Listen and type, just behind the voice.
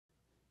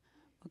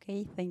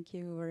Okay, thank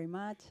you very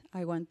much.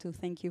 I want to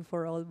thank you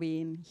for all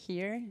being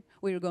here.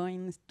 We're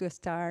going to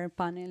start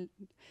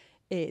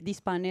this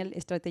panel,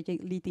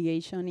 Strategic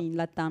Litigation in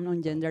LATAM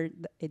on Gender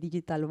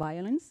Digital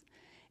Violence.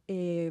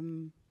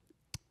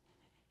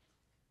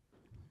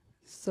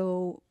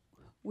 So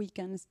we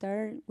can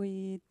start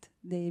with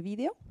the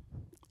video.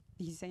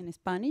 This is in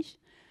Spanish.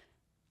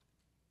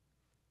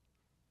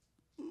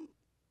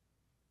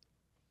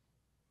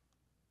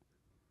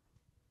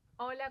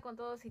 Hola con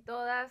todos y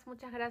todas,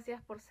 muchas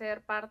gracias por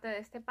ser parte de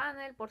este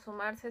panel, por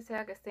sumarse,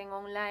 sea que estén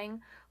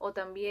online o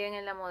también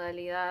en la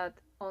modalidad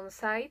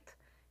on-site.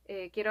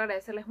 Quiero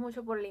agradecerles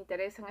mucho por el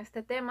interés en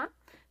este tema.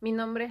 Mi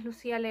nombre es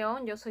Lucía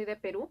León, yo soy de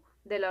Perú,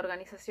 de la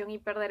organización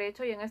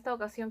Hiperderecho, y en esta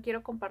ocasión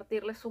quiero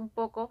compartirles un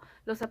poco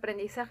los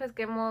aprendizajes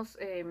que hemos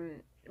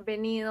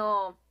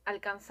venido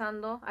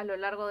alcanzando a lo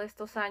largo de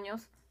estos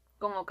años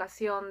con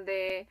ocasión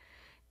de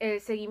el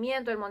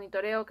seguimiento, el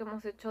monitoreo que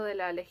hemos hecho de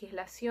la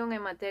legislación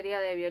en materia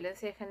de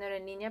violencia de género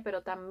en línea,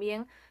 pero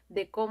también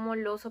de cómo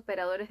los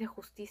operadores de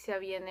justicia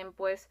vienen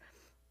pues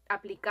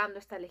aplicando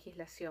esta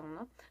legislación,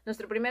 ¿no?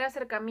 Nuestro primer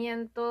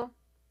acercamiento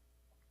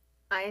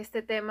a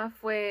este tema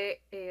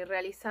fue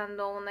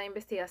realizando una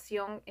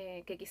investigación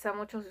que quizá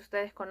muchos de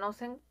ustedes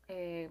conocen,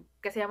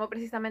 que se llamó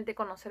precisamente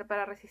Conocer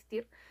para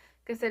Resistir,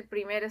 que es el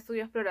primer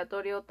estudio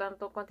exploratorio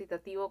tanto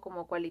cuantitativo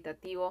como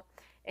cualitativo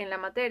en la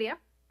materia.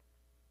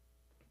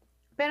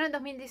 Pero en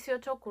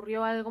 2018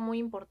 ocurrió algo muy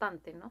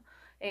importante, ¿no?,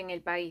 en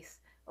el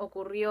país.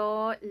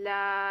 Ocurrió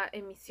la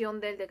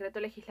emisión del decreto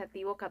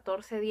legislativo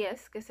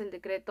 1410, que es el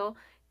decreto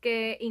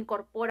que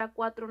incorpora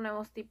 4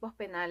 nuevos tipos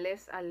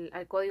penales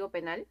al Código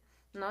Penal,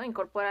 ¿no?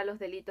 Incorpora los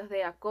delitos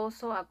de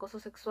acoso, acoso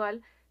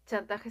sexual,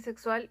 chantaje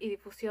sexual y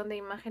difusión de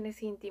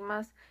imágenes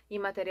íntimas y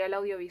material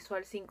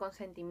audiovisual sin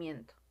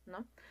consentimiento,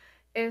 ¿no?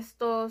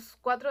 Estos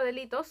 4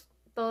 delitos,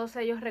 todos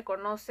ellos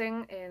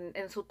reconocen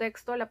en su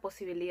texto la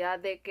posibilidad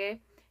de que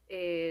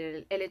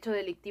el hecho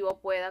delictivo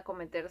pueda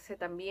cometerse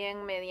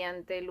también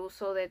mediante el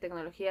uso de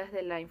tecnologías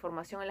de la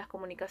información en las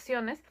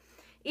comunicaciones,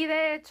 y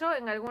de hecho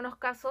en algunos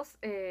casos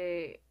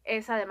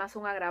es además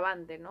un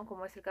agravante, ¿no?,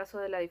 como es el caso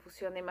de la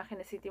difusión de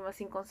imágenes íntimas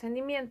sin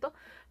consentimiento,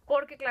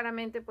 porque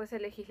claramente pues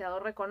el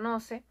legislador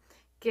reconoce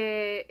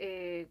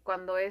que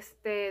cuando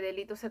este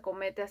delito se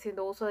comete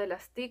haciendo uso de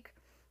las TIC,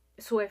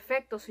 su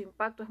efecto, su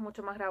impacto es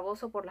mucho más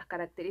gravoso por las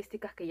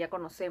características que ya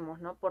conocemos,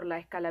 ¿no?, por la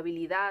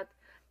escalabilidad,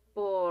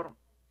 por,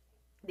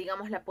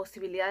 digamos, la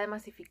posibilidad de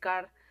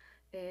masificar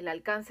el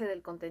alcance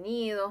del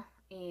contenido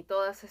y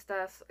todas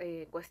estas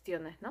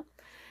cuestiones, ¿no?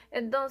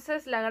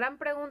 Entonces, la gran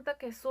pregunta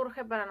que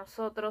surge para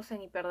nosotros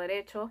en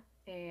Hiperderecho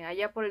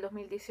allá por el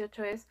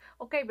 2018 es,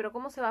 ok, pero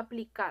 ¿cómo se va a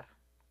aplicar?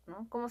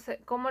 ¿No?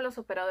 ¿Cómo los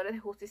operadores de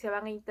justicia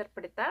van a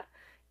interpretar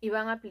y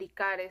van a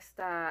aplicar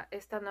esta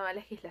nueva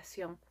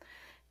legislación?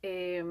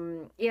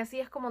 Y así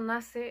es como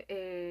nace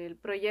el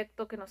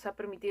proyecto que nos ha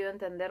permitido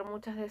entender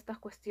muchas de estas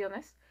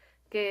cuestiones,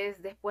 que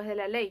es Después de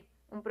la Ley,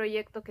 un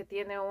proyecto que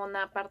tiene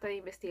una parte de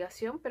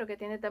investigación, pero que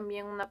tiene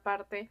también una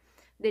parte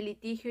de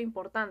litigio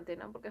importante,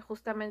 ¿no? Porque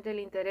justamente el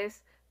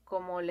interés,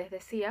 como les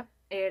decía,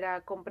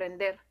 era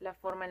comprender la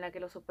forma en la que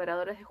los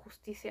operadores de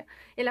justicia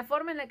y la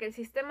forma en la que el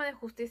sistema de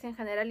justicia en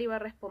general iba a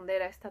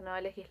responder a esta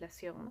nueva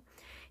legislación, ¿no?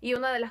 Y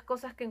una de las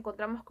cosas que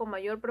encontramos con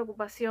mayor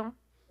preocupación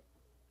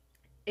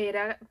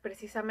era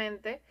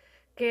precisamente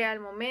que al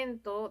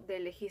momento de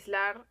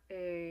legislar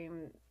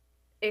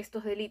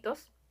estos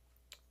delitos,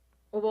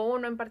 hubo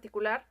uno en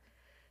particular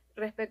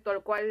respecto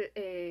al cual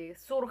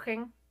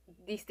surgen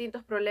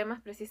distintos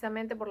problemas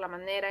precisamente por la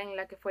manera en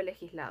la que fue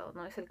legislado,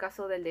 ¿no? Es el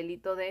caso del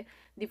delito de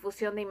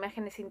difusión de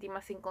imágenes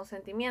íntimas sin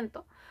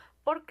consentimiento.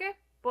 ¿Por qué?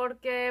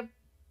 Porque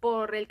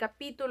por el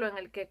capítulo en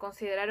el que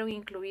consideraron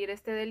incluir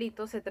este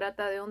delito, se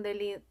trata de un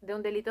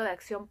delito de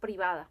acción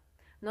privada,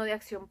 no de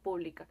acción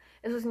pública.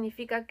 Eso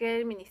significa que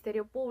el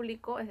Ministerio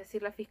Público, es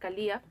decir, la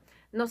Fiscalía,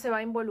 no se va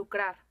a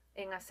involucrar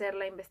en hacer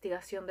la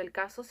investigación del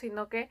caso,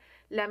 sino que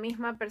la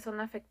misma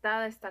persona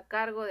afectada está a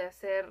cargo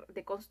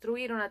de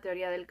construir una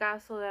teoría del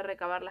caso, de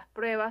recabar las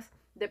pruebas,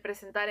 de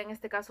presentar en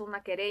este caso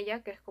una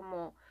querella, que es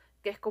como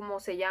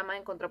se llama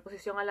en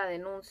contraposición a la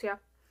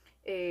denuncia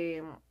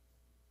que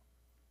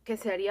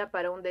se haría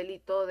para un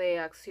delito de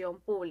acción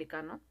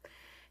pública, ¿no?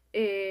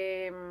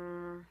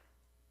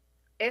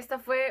 Esta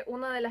fue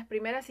una de las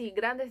primeras y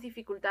grandes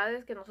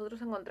dificultades que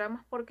nosotros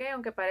encontramos, porque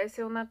aunque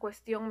parece una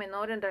cuestión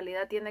menor, en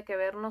realidad tiene que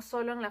ver no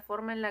solo en la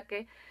forma en la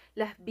que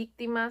las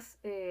víctimas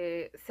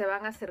se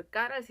van a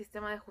acercar al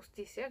sistema de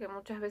justicia, que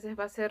muchas veces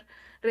va a ser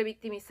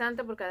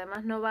revictimizante, porque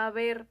además no va a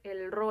haber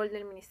el rol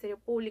del Ministerio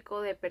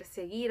Público de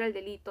perseguir el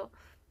delito,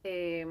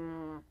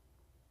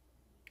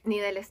 ni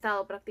del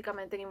Estado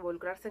prácticamente en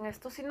involucrarse en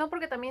esto, sino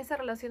porque también se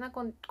relaciona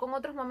con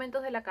otros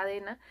momentos de la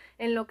cadena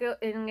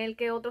en el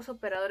que otros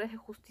operadores de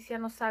justicia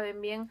no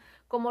saben bien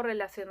cómo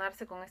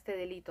relacionarse con este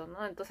delito,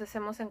 ¿no? Entonces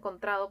hemos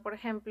encontrado, por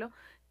ejemplo,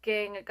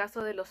 que en el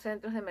caso de los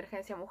centros de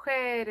emergencia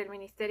mujer, el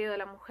Ministerio de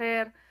la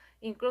Mujer,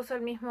 incluso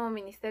el mismo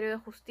Ministerio de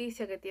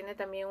Justicia, que tiene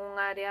también un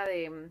área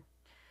de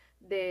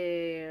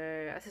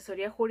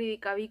asesoría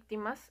jurídica a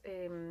víctimas,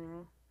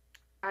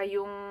 hay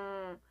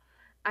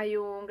hay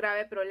un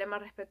grave problema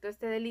respecto a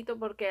este delito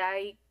porque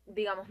hay,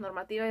 digamos,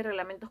 normativa y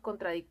reglamentos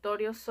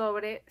contradictorios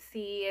sobre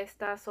si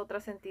estas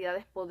otras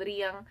entidades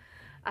podrían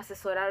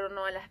asesorar o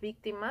no a las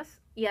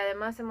víctimas, y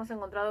además hemos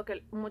encontrado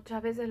que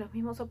muchas veces los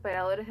mismos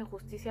operadores de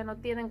justicia no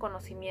tienen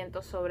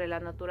conocimiento sobre la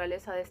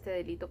naturaleza de este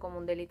delito como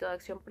un delito de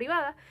acción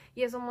privada,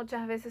 y eso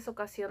muchas veces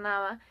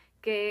ocasionaba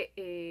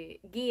que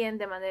guíen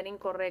de manera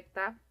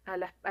incorrecta a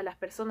las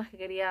personas que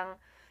querían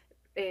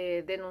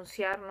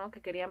denunciar, ¿no?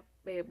 Que querían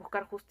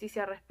buscar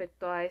justicia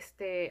respecto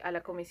a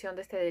la comisión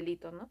de este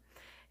delito, ¿no?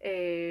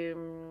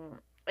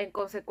 En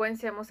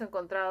consecuencia hemos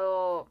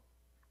encontrado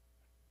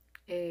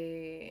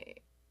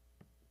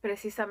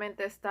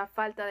precisamente esta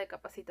falta de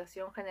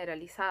capacitación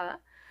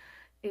generalizada,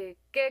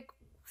 que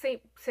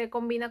sí, se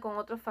combina con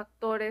otros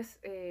factores,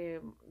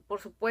 por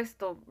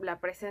supuesto, la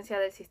presencia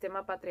del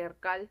sistema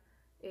patriarcal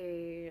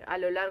a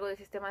lo largo del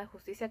sistema de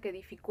justicia, que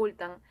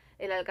dificultan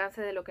el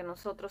alcance de lo que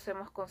nosotros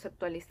hemos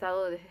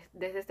conceptualizado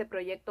desde este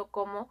proyecto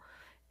como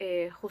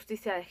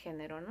justicia de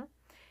género, ¿no?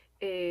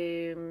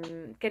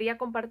 Quería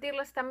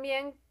compartirles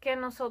también que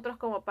nosotros,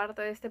 como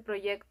parte de este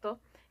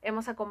proyecto,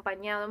 hemos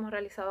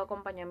realizado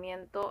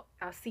acompañamiento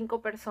a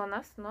 5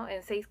 personas, ¿no?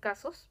 En 6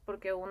 casos,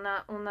 porque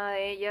una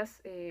de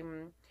ellas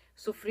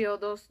sufrió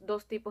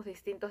dos tipos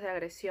distintos de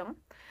agresión.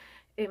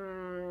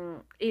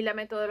 Y la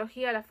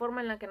metodología, la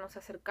forma en la que nos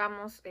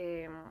acercamos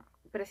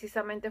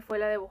precisamente fue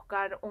la de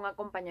buscar un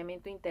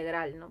acompañamiento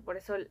integral, ¿no? Por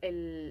eso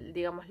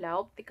digamos, la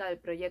óptica del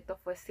proyecto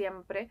fue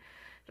siempre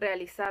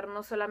realizar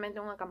no solamente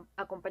un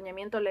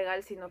acompañamiento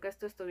legal, sino que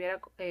esto estuviera,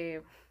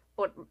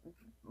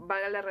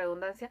 valga la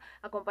redundancia,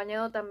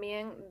 acompañado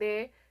también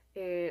de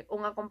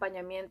un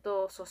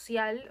acompañamiento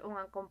social, un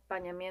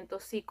acompañamiento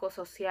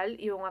psicosocial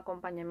y un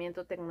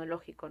acompañamiento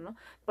tecnológico, ¿no?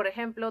 Por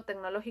ejemplo,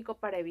 tecnológico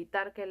para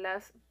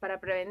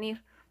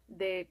prevenir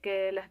de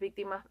que las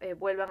víctimas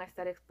vuelvan a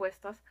estar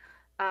expuestas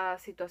a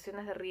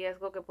situaciones de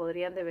riesgo que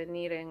podrían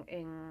devenir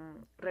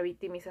en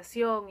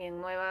revictimización y en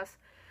nuevas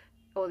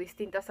o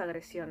distintas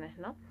agresiones,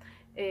 ¿no?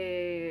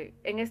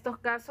 En estos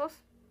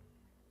casos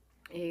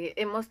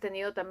hemos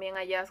tenido también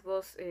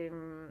hallazgos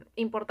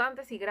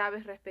importantes y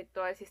graves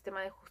respecto al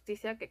sistema de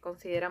justicia, que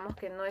consideramos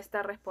que no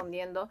está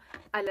respondiendo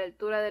a la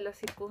altura de las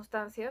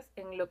circunstancias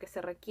en lo que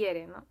se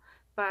requiere, ¿no?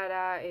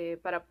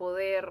 Para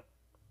poder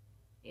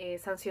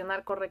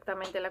sancionar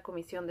correctamente la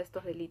comisión de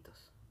estos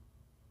delitos.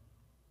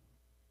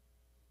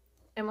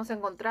 Hemos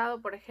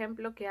encontrado, por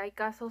ejemplo, que hay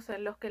casos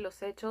en los que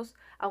los hechos,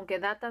 aunque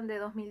datan de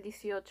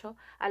 2018,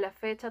 a la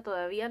fecha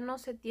todavía no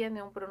se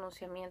tiene un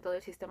pronunciamiento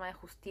del sistema de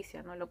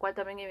justicia, ¿no? Lo cual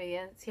también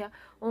evidencia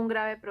un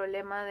grave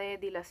problema de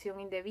dilación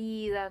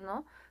indebida,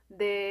 ¿no?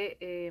 De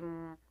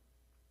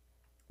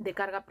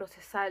carga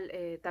procesal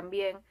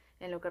también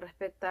en lo que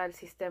respecta al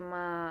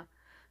sistema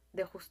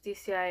de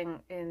justicia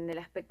en el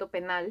aspecto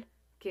penal,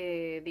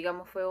 que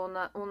digamos fue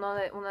una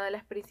de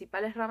las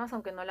principales ramas,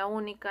 aunque no la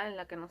única, en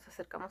la que nos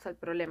acercamos al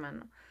problema,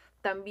 ¿no?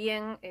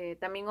 También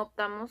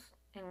optamos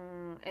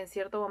en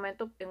cierto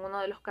momento, en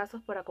uno de los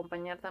casos, por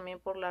acompañar también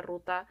por la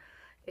ruta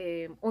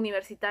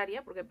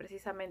universitaria, porque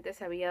precisamente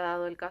se había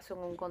dado el caso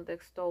en un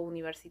contexto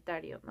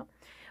universitario, ¿no?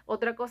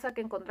 Otra cosa que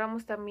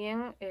encontramos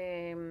también,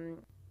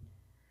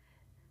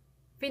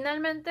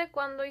 finalmente,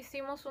 cuando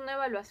hicimos una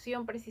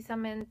evaluación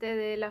precisamente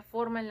de la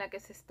forma en la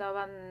que se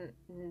estaban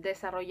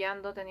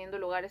desarrollando, teniendo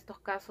lugar estos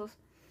casos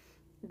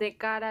de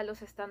cara a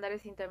los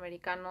estándares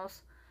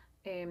interamericanos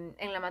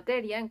en la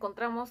materia,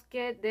 encontramos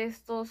que de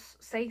estos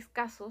 6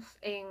 casos,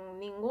 en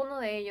ninguno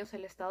de ellos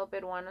el Estado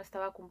peruano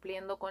estaba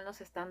cumpliendo con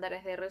los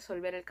estándares de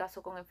resolver el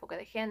caso con enfoque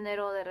de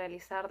género, de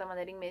realizar de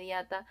manera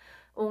inmediata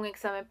un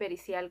examen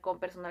pericial con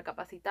personal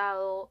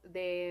capacitado,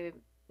 de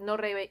no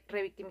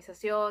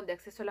revictimización, de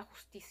acceso a la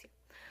justicia,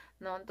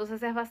 ¿no?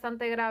 Entonces es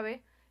bastante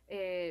grave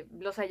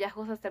los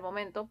hallazgos hasta el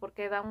momento,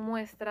 porque dan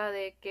muestra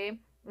de que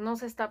no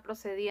se está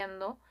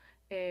procediendo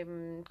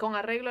con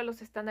arreglo a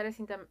los estándares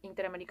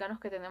interamericanos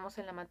que tenemos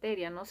en la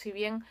materia, ¿no? Si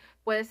bien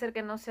puede ser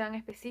que no sean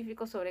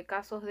específicos sobre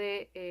casos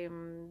de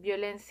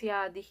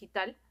violencia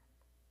digital,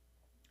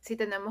 sí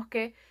tenemos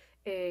que,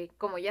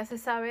 como ya se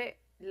sabe,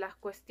 las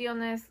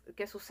cuestiones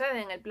que suceden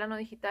en el plano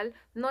digital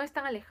no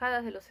están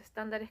alejadas de los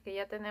estándares que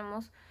ya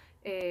tenemos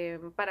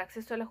para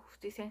acceso a la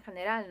justicia en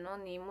general, ¿no?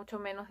 Ni mucho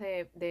menos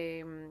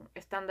de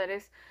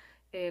estándares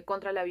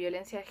contra la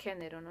violencia de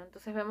género, ¿no?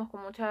 Entonces vemos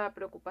con mucha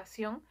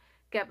preocupación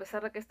que, a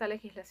pesar de que esta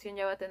legislación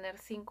ya va a tener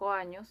 5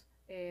 años,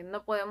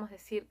 no podemos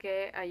decir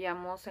que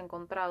hayamos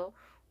encontrado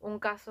un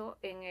caso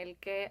en el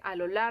que a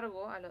lo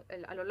largo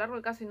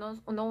del caso, y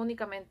no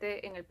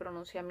únicamente en el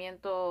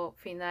pronunciamiento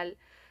final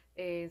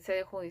en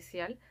sede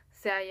judicial,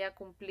 se haya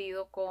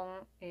cumplido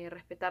con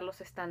respetar los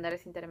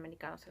estándares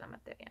interamericanos en la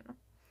materia, ¿no?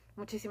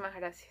 Muchísimas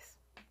gracias.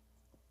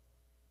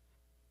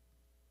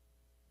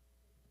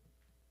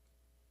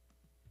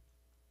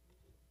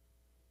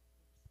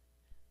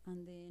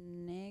 And the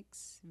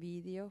next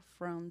video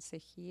from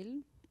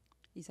CEGIL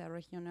is a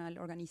regional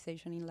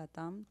organization in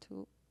LATAM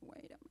to,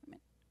 wait a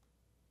moment.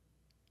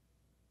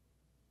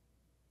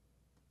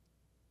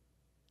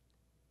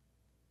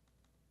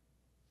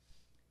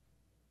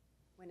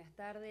 Buenas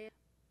tardes.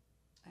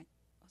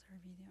 Share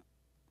video.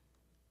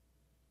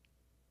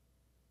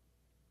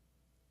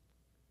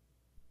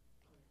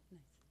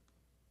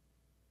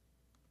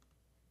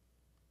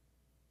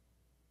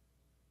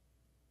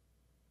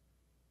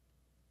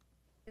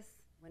 Nice.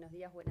 Buenos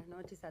días, buenas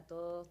noches a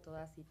todos,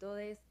 todas y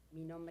todes.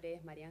 Mi nombre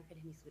es María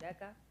Ángeles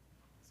Misuraca.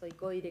 Soy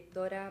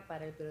codirectora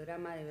para el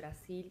programa de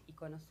Brasil y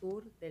Cono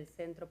Sur del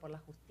Centro por la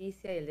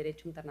Justicia y el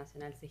Derecho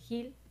Internacional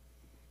SEGIL.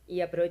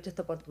 Y aprovecho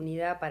esta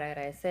oportunidad para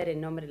agradecer en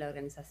nombre de la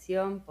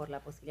organización por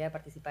la posibilidad de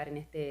participar en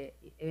este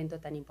evento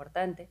tan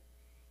importante.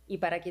 Y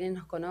para quienes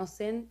nos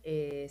conocen,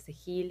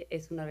 SEGIL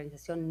es una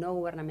organización no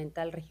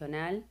gubernamental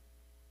regional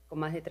con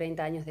más de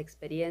 30 años de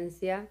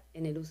experiencia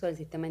en el uso del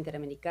sistema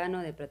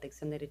interamericano de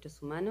protección de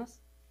derechos humanos.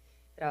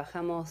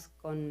 Trabajamos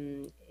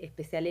con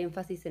especial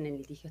énfasis en el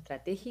litigio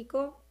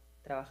estratégico,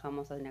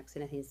 trabajamos en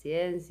acciones de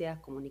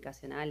incidencias,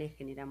 comunicacionales,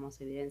 generamos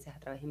evidencias a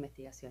través de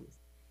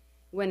investigaciones.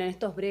 Bueno, en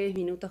estos breves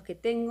minutos que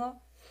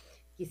tengo,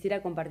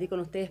 quisiera compartir con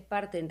ustedes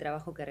parte del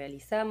trabajo que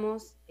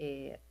realizamos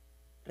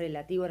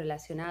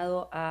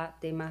relacionado a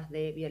temas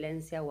de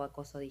violencia o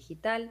acoso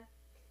digital.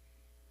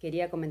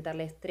 Quería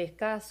comentarles 3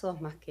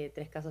 casos, más que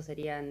 3 casos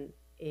serían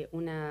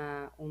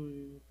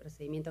un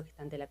procedimiento que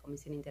está ante la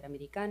Comisión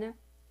Interamericana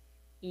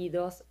y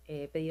 2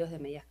 pedidos de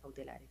medidas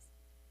cautelares.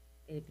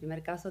 El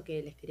primer caso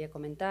que les quería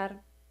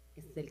comentar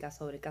es el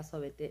caso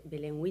de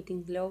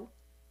Violenceen,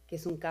 que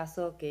es un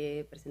caso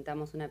que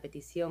presentamos una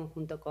petición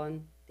junto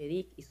con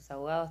TEDIC y sus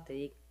abogados,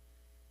 TEDIC,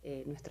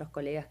 nuestros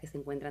colegas que se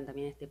encuentran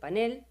también en este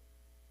panel.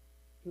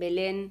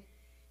 Belén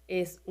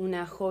es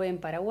una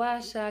joven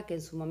paraguaya que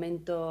en su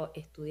momento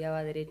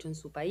estudiaba Derecho en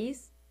su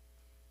país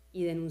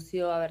y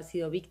denunció haber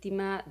sido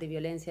víctima de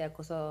violencia y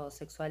acoso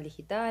sexual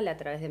digital a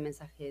través de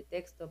mensaje de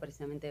texto,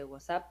 precisamente de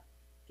WhatsApp,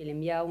 que le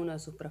enviaba uno de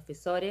sus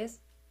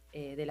profesores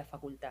de la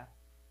facultad.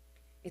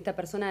 Esta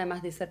persona,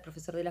 además de ser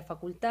profesor de la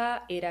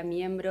facultad, era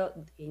miembro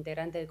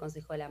integrante del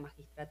Consejo de la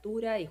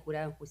Magistratura y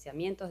jurado en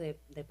enjuiciamientos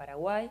de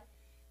Paraguay,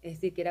 es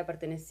decir, que era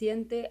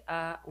perteneciente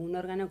a un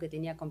órgano que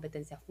tenía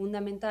competencias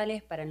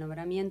fundamentales para el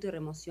nombramiento y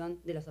remoción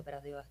de los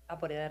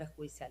operadores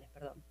judiciales.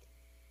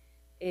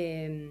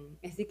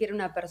 Es decir, que era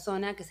una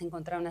persona que se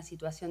encontraba en una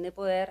situación de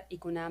poder y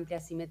con una amplia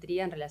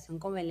asimetría en relación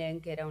con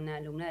Belén, que era una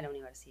alumna de la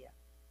universidad.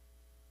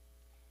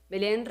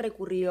 Belén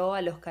recurrió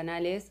a los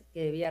canales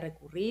que debía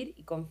recurrir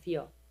y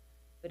confió,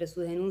 pero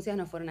sus denuncias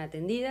no fueron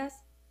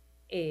atendidas.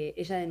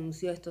 Ella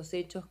denunció estos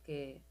hechos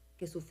que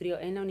sufrió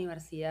en la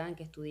universidad en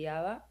que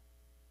estudiaba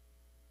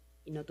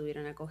y no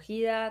tuvieron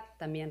acogida.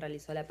 También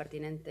realizó la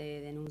pertinente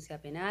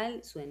denuncia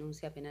penal. Su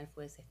denuncia penal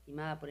fue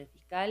desestimada por el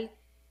fiscal,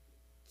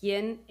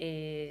 quien,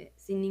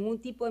 sin ningún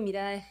tipo de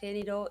mirada de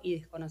género y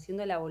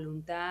desconociendo la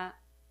voluntad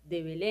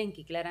de Belén,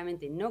 que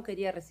claramente no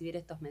quería recibir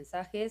estos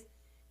mensajes,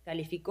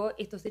 calificó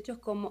estos hechos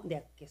como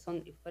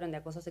fueron de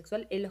acoso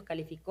sexual. Él los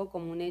calificó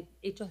como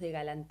hechos de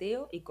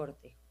galanteo y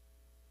cortejo.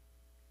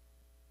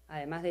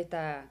 Además de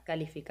esta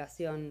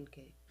calificación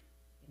que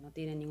no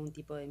tiene ningún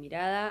tipo de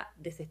mirada,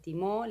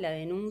 desestimó la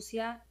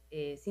denuncia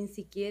sin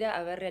siquiera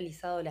haber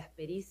realizado las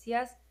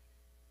pericias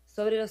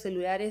sobre los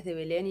celulares de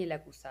Belén y el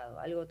acusado,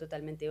 algo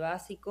totalmente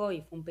básico,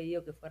 y fue un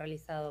pedido que fue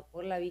realizado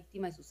por la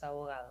víctima y sus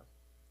abogados.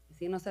 Es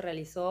decir, no se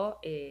realizó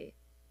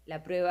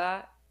la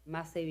prueba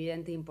más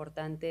evidente e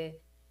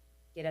importante,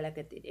 que era la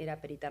que era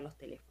peritar los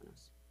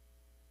teléfonos.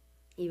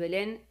 Y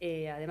Belén,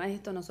 además de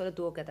esto, no solo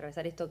tuvo que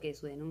atravesar esto, que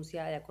su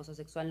denuncia de acoso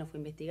sexual no fue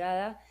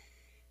investigada,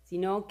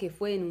 sino que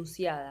fue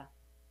denunciada.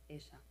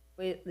 Ella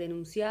fue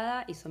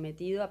denunciada y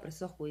sometida a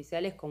procesos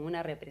judiciales como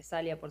una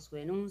represalia por su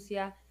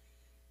denuncia.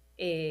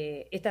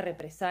 Esta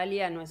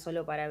represalia no es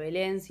solo para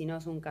Belén, sino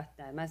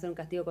además de ser un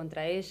castigo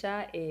contra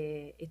ella,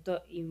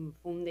 esto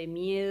infunde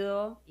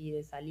miedo y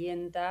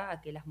desalienta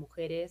a que las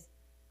mujeres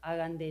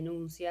hagan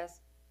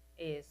denuncias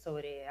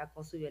sobre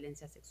acoso y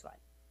violencia sexual.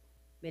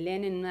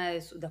 Belén, en uno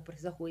de los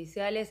procesos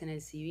judiciales, en el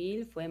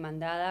civil, fue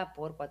demandada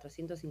por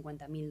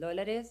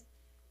 $450.000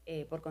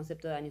 por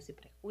concepto de daños y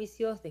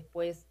prejuicios.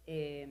 Después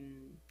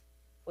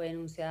fue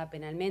denunciada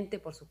penalmente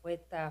por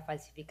supuesta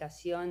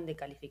falsificación de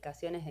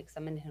calificaciones de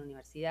exámenes de la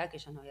universidad que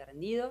ella no había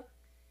rendido.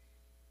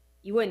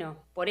 Y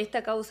bueno, por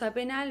esta causa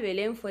penal,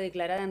 Belén fue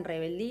declarada en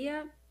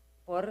rebeldía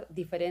por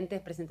diferentes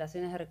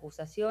presentaciones de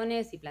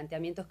recusaciones y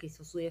planteamientos que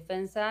hizo su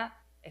defensa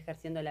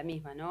ejerciendo la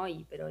misma, ¿no?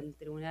 Pero el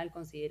tribunal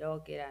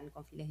consideró que eran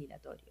con fines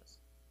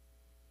dilatorios.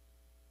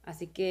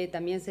 Así que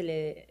también se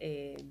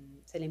le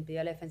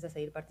impidió a la defensa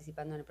seguir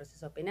participando en el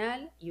proceso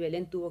penal, y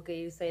Belén tuvo que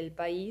irse del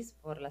país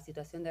por la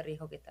situación de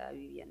riesgo que estaba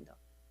viviendo.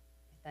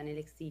 Está en el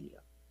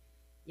exilio.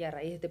 Y a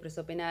raíz de este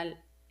proceso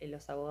penal,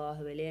 los abogados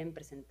de Belén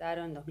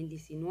presentaron en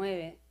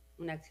 2019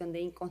 una acción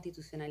de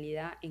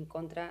inconstitucionalidad en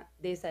contra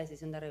de esa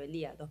decisión de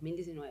rebeldía,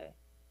 2019.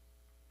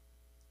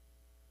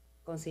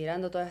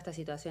 Considerando todas estas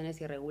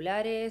situaciones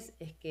irregulares,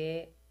 es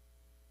que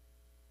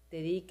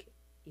TEDIC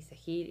y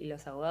SEGIL y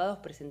los abogados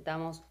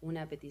presentamos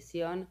una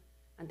petición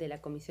ante la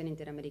Comisión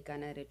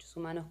Interamericana de Derechos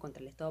Humanos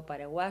contra el Estado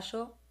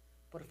paraguayo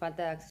por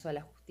falta de acceso a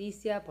la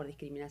justicia, por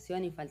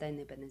discriminación y falta de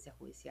independencia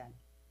judicial.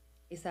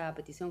 Esa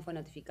petición fue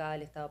notificada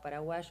al Estado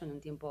paraguayo en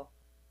un tiempo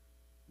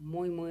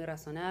muy, muy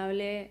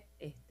razonable,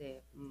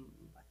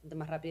 bastante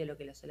más rápido de lo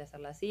que lo suele hacer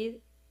la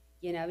CID.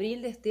 Y en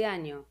abril de este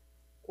año,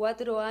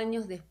 4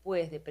 años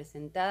después de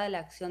presentada la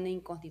acción de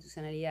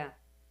inconstitucionalidad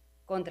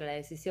contra la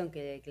decisión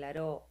que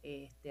declaró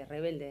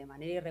rebelde de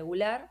manera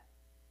irregular,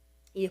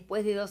 y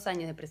después de 2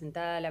 años de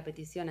presentada la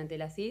petición ante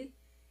la CID,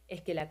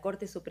 es que la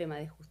Corte Suprema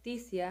de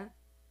Justicia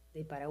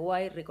de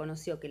Paraguay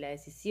reconoció que la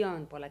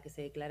decisión por la que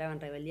se declaraba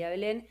en rebeldía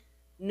Belén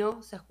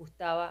no se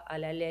ajustaba a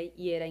la ley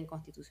y era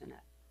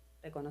inconstitucional.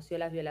 Reconoció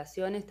las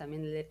violaciones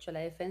también del derecho a la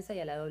defensa y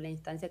a la doble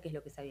instancia, que es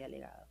lo que se había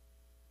alegado.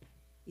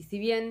 Y si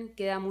bien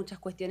quedan muchas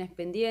cuestiones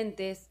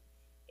pendientes,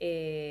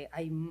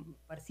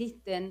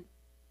 persisten,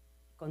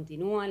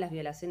 continúan las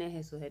violaciones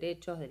de sus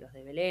derechos, de los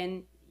de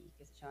Belén, y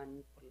que se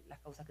llevan por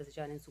las causas que se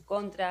llevan en su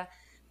contra.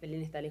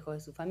 Belén está lejos de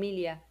su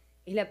familia.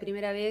 Es la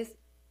primera vez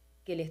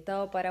que el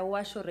Estado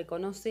paraguayo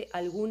reconoce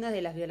algunas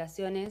de las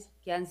violaciones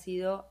que han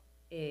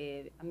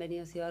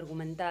venido siendo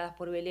argumentadas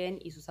por Belén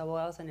y sus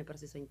abogados en el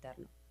proceso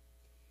interno.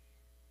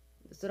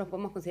 Nosotros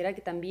podemos considerar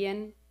que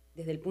también,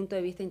 desde el punto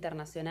de vista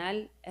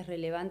internacional, es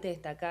relevante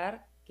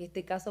destacar que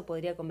este caso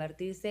podría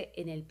convertirse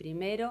en el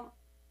primero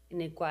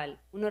en el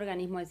cual un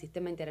organismo del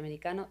sistema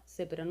interamericano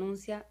se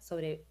pronuncia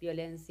sobre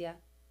violencia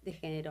de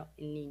género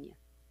en línea.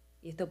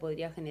 Y esto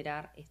podría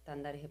generar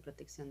estándares de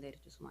protección de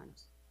derechos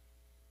humanos.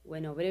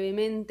 Bueno,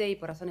 brevemente y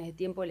por razones de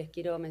tiempo les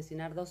quiero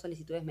mencionar 2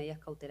 solicitudes de medidas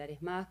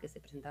cautelares más que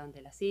se presentaron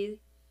ante la CID.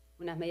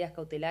 Unas medidas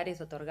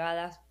cautelares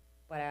otorgadas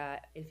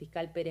para el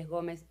fiscal Pérez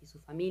Gómez y su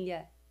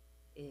familia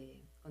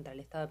contra el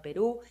Estado de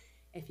Perú.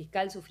 El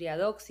fiscal sufría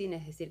doxing,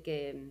 es decir,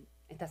 que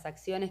estas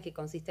acciones que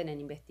consisten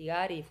en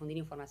investigar y difundir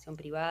información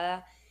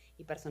privada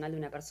y personal de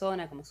una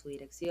persona, como su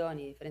dirección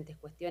y diferentes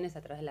cuestiones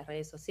a través de las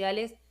redes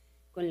sociales,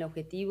 con el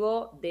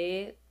objetivo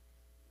de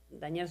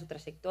dañar su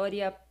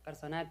trayectoria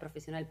personal,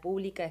 profesional,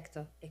 pública,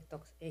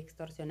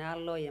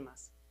 extorsionarlo y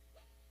demás.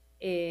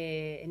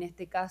 En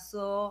este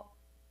caso,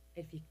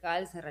 en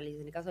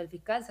el caso del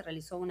fiscal se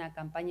realizó una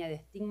campaña de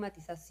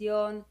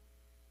estigmatización,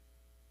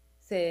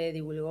 se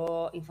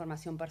divulgó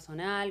información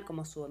personal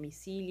como su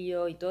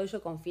domicilio y todo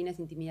ello con fines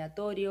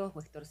intimidatorios o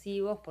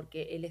extorsivos,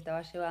 porque él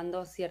estaba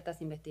llevando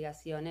ciertas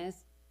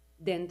investigaciones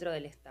dentro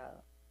del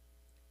Estado.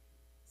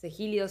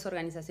 SEGIL y 2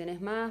 organizaciones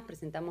más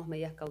presentamos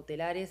medidas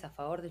cautelares a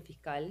favor del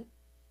fiscal.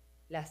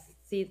 La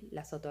CID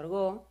las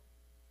otorgó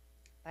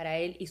para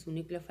él y su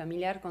núcleo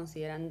familiar,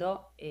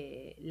 considerando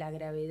la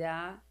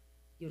gravedad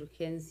y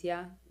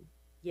urgencia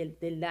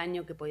del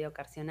daño que podía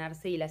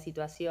ocasionarse y la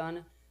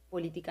situación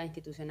política e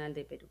institucional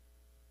de Perú.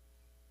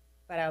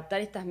 Para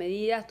adoptar estas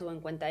medidas tuvo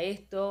en cuenta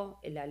esto,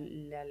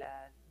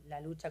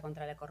 la lucha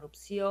contra la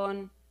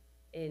corrupción,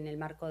 en el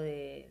marco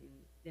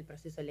del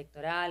proceso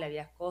electoral,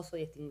 había acoso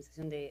y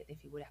estigmatización de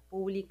figuras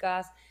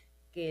públicas,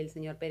 que el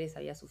señor Pérez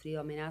había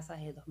sufrido amenazas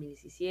desde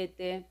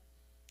 2017,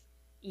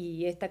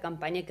 y esta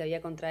campaña que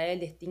había contra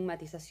él de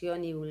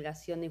estigmatización y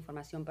divulgación de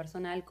información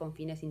personal con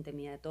fines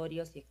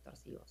intimidatorios y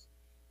extorsivos.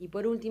 Y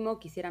por último,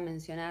 quisiera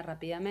mencionar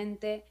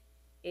rápidamente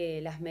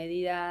la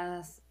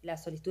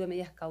solicitud de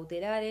medidas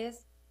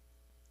cautelares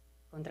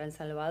contra El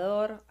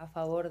Salvador a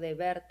favor de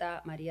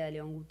Berta María de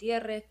León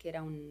Gutiérrez, que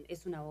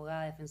es una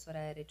abogada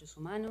defensora de derechos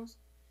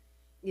humanos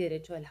y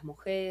derechos de las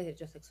mujeres,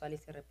 derechos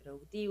sexuales y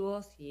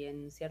reproductivos, y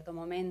en cierto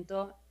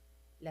momento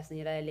la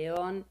señora de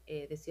León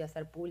decidió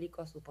hacer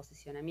públicos sus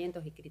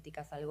posicionamientos y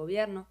críticas al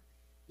gobierno,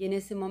 y en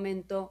ese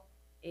momento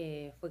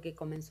fue que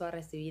comenzó a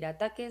recibir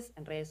ataques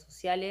en redes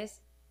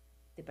sociales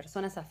de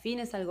personas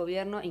afines al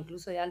gobierno,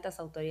 incluso de altas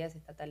autoridades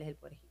estatales del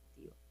Poder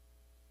Ejecutivo.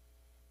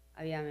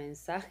 Había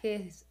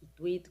mensajes y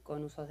tweets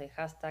con usos de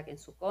hashtag en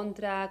su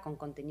contra, con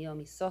contenido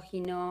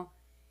misógino.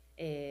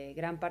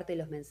 Gran parte de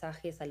los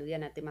mensajes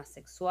aludían a temas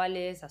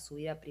sexuales, a su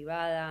vida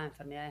privada, a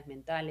enfermedades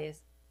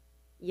mentales,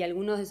 y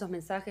algunos de esos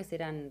mensajes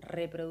eran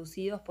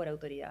reproducidos por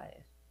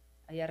autoridades.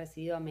 Había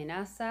recibido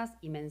amenazas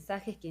y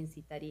mensajes que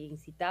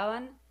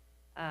incitaban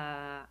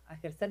a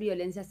ejercer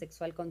violencia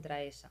sexual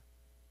contra ella,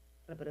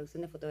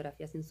 reproducción de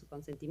fotografías sin su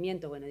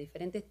consentimiento, bueno,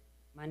 diferentes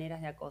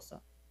maneras de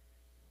acoso.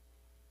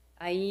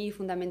 Ahí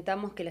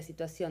fundamentamos que la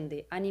situación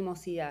de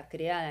animosidad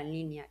creada en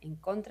línea en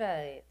contra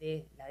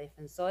de la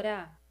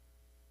defensora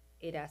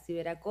era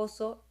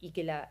ciberacoso y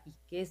que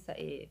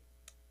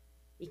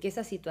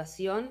esa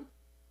situación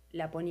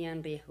la ponía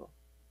en riesgo.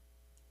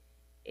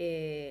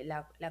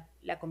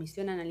 La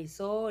comisión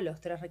analizó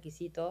los 3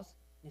 requisitos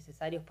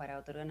necesarios para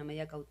otorgar una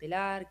medida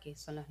cautelar, que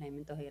son los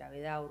elementos de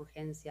gravedad,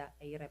 urgencia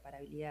e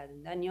irreparabilidad de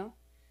un daño,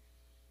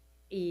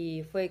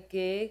 y fue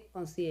que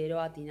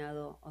consideró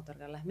atinado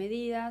otorgar las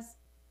medidas.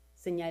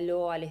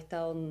 Señaló al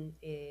Estado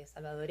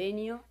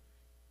salvadoreño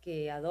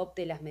que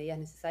adopte las medidas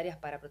necesarias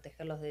para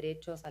proteger los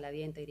derechos a la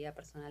vida e integridad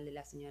personal de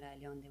la señora de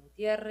León de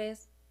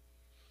Gutiérrez,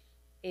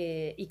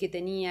 y que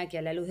tenía que,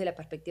 a la luz de la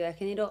perspectiva de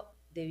género,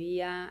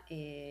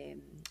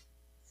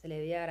 se le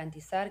debía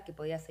garantizar que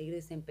podía seguir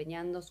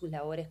desempeñando sus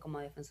labores como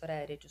defensora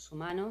de derechos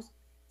humanos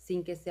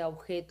sin que sea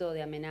objeto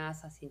de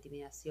amenazas,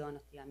 intimidación,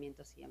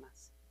 hostigamientos y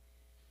demás.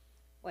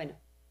 Bueno,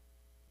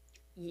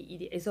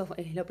 y eso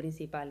es lo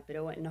principal,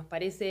 pero bueno, nos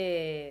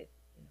parece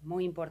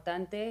muy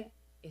importante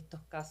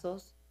estos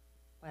casos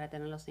para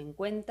tenerlos en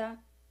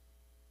cuenta.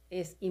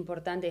 Es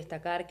importante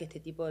destacar que este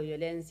tipo de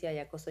violencia y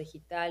acoso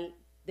digital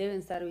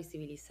deben ser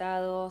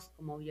visibilizados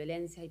como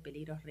violencia y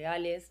peligros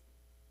reales,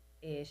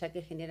 ya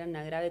que generan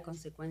una grave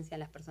consecuencia en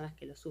las personas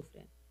que lo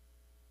sufren.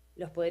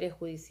 Los poderes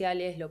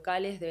judiciales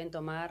locales deben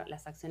tomar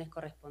las acciones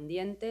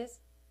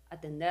correspondientes,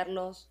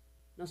 atenderlos,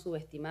 no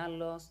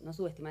subestimarlos, no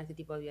subestimar este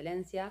tipo de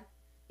violencia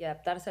y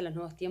adaptarse a los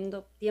nuevos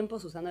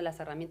tiempos usando las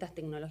herramientas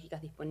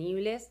tecnológicas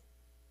disponibles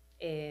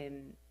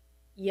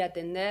y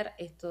atender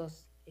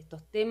estos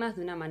temas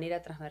de una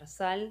manera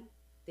transversal,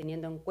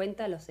 teniendo en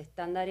cuenta los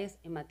estándares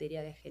en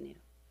materia de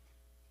género.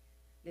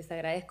 Les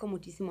agradezco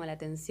muchísimo la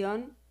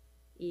atención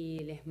y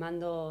les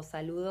mando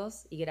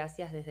saludos y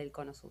gracias desde el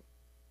Cono Sur.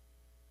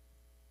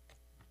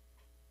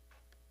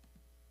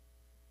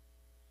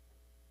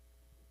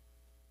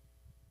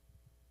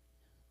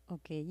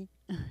 Ok.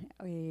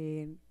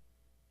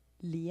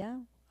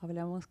 Lía,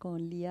 hablamos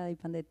con Lía de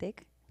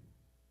IPANDETEC.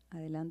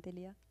 Adelante,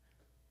 Lía.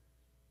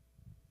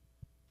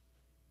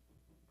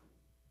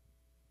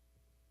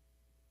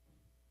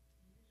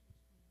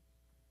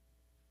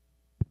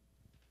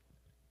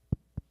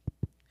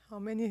 How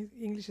many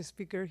English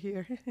speakers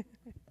here?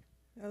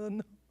 I don't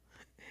know.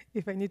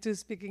 If I need to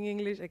speak in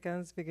English, I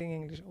can speak in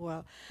English.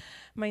 Well,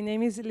 my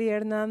name is Lia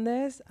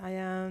Hernandez. I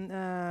am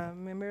a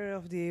member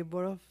of the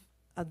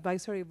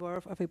Advisory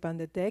Board of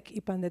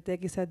IPANDETEC.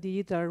 IPANDETEC is a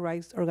digital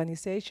rights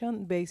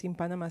organization based in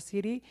Panama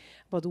City,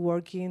 but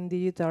working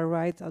digital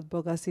rights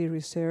advocacy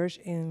research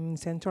in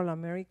Central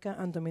America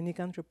and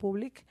Dominican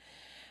Republic.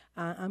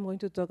 I'm going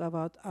to talk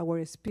about our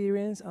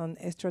experience on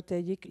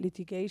strategic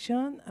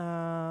litigation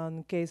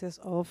and cases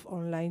of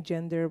online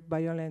gender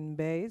violence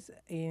base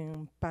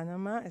in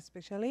Panama,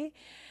 especially.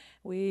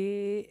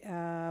 We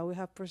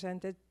have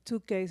presented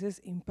 2 cases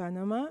in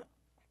Panama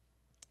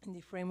in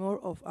the framework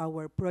of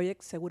our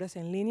project Seguras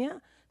en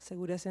Línea.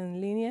 Seguras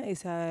en Línea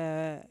is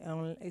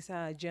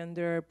a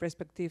gender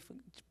perspective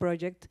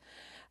project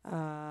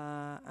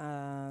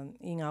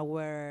in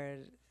our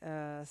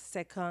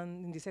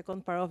in the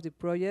second part of the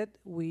project.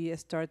 We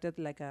started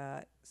like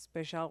a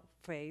special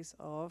phase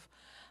of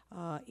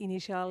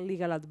initial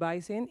legal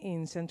advising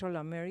in Central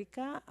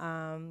America.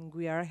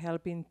 We are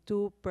helping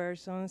 2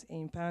 persons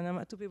in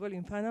Panama, 2 people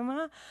in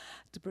Panama,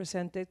 to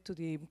present it to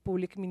the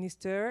public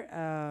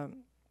minister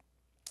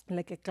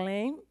like a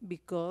claim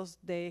because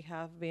they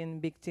have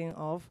been victim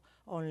of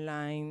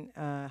online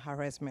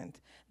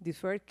harassment. The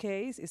third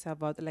case is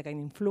about like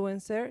an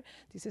influencer.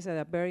 This is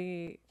a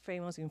very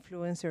famous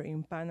influencer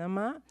in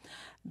Panama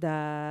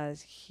that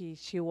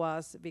she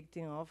was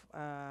victim of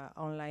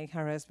online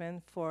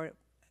harassment for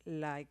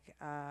like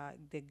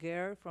the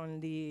girl from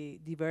the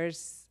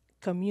diverse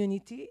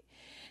community.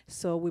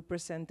 So we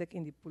presented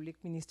in the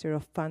public minister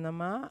of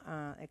Panama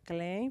a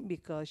claim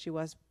because she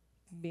was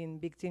being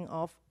victim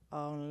of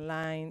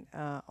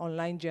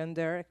online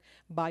gender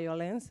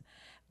violence,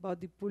 but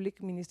the public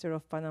minister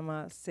of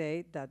Panama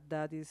said that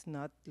that is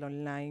not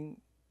online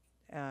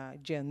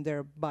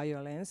gender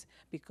violence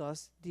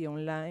because the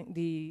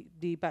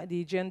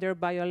gender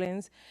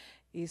violence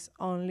is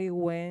only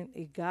when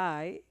a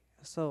guy,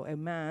 so a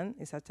man,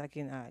 is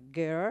attacking a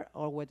girl,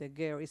 or when a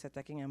girl is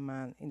attacking a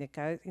man. In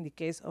the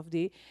case of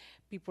the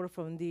people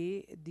from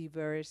the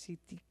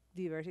diversity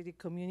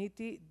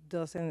community,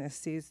 doesn't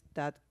exist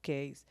that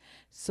case.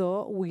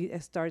 So we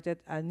started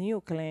a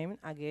new claim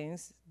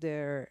against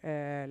their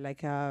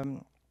like a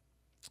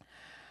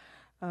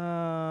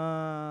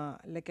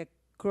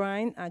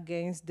crime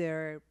against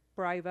their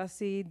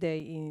privacy,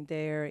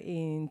 their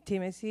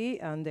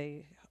intimacy, and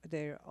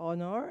their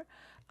honor.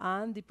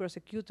 And the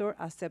prosecutor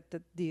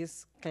accepted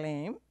this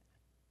claim.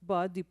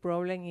 But the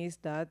problem is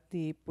that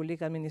the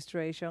public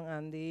administration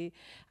and the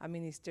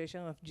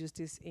administration of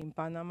justice in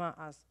Panama,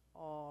 as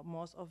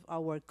most of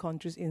our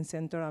countries in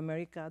Central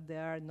America, they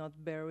are not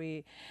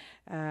very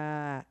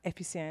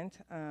efficient.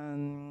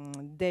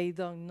 They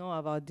don't know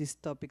about this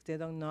topic. They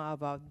don't know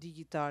about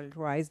digital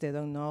rights. They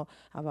don't know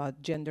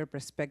about gender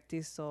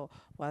perspectives. So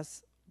it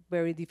was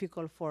very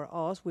difficult for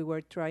us. We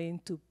were trying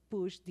to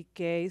push the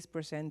case,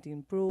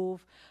 presenting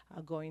proof,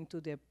 going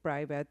to the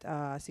private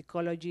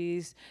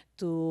psychologist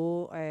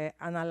to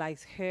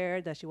analyze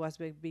her, that she was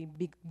being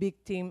big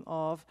victim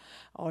of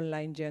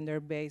online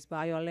gender-based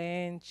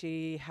violence.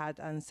 She had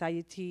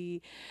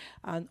anxiety,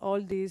 and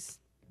all these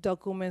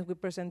documents, we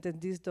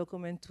presented this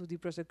document to the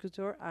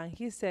prosecutor, and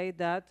he said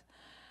that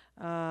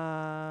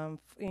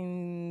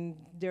in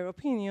their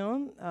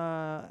opinion,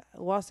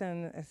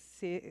 wasn't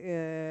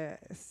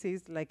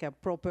seized like a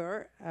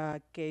proper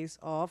case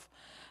of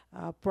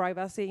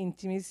privacy,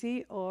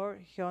 intimacy, or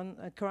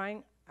a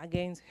crime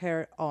against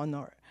her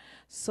honor.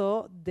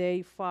 So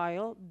they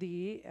filed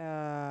the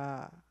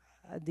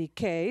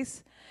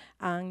case,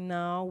 and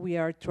now we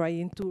are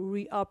trying to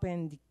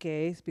reopen the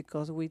case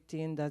because we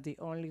think that the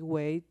only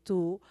way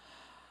to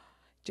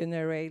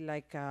generate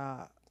like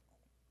a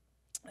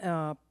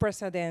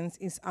precedents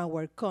in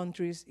our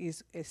countries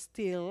is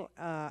still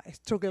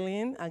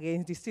struggling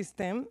against the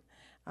system,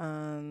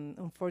 And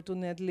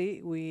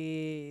unfortunately,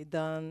 we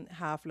don't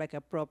have like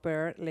a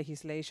proper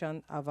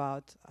legislation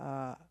about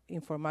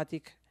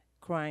informatic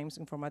crimes,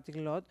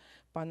 informatic law.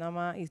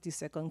 Panama is the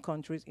second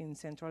country in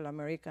Central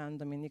America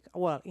and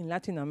in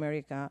Latin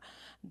America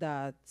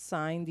that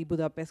signed the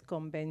Budapest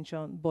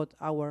Convention, but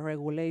our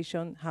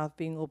regulation have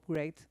been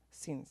upgraded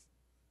since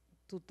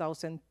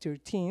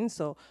 2013,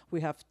 so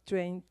we have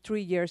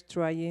 3 years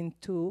trying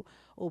to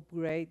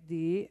upgrade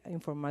the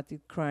informatic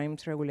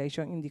crimes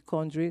regulation in the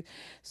country.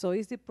 So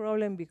it's the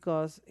problem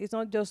because it's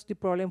not just the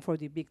problem for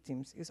the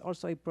victims, it's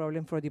also a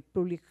problem for the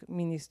public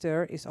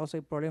minister, it's also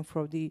a problem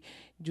for the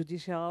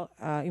judicial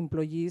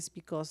employees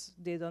because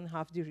they don't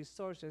have the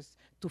resources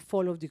to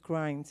follow the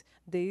crimes.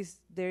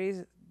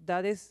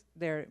 That is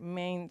their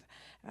main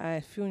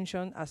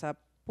function as a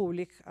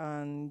public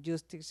and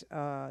justice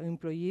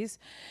employees.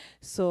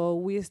 So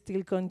we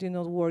still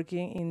continue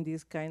working in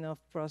this kind of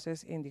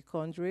process in the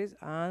countries,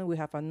 and we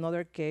have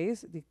another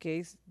case. The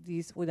case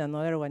is with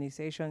another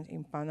organization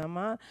in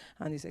Panama,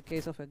 and it's a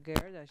case of a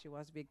girl that she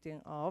was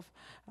victim of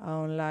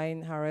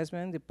online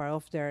harassment, the part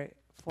of her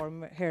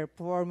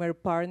former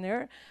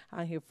partner,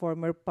 and her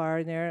former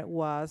partner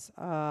was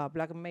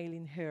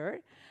blackmailing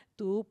her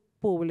to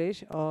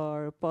publish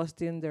or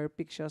posting their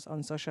pictures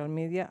on social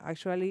media.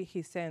 Actually,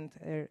 he sent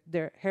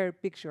her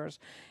pictures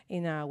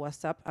in a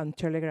WhatsApp and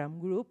Telegram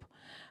group.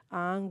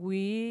 And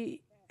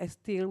we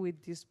still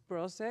with this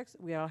process,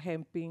 we are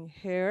helping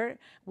her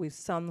with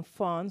some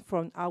funds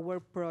from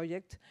our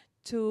project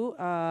to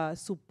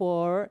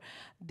support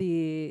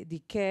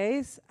the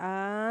case,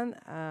 and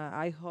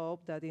I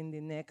hope that in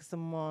the next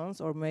months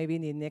or maybe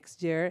in the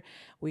next year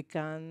we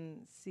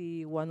can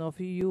see one of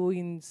you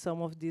in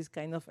some of these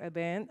kind of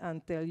event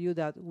and tell you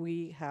that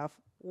we have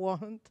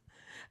won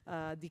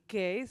the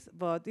case.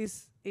 But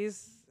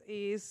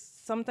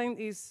sometimes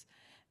it's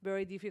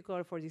very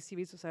difficult for the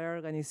civil society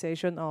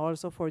organization and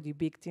also for the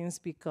victims,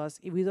 because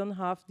if we don't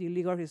have the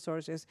legal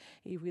resources,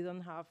 if we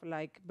don't have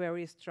like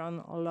very strong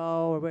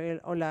law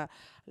or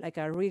like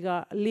a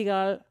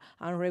legal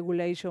and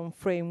regulation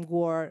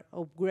framework,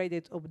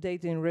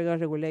 updating legal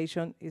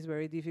regulation is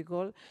very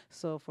difficult.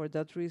 So for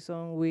that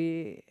reason,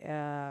 we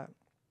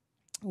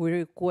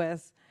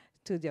request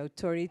to the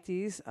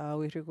authorities,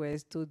 we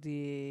request to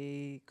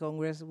the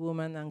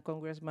congresswomen and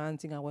congressmen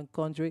in our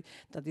country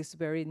that it's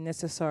very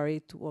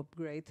necessary to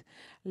upgrade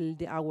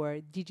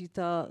our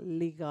digital,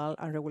 legal,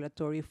 and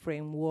regulatory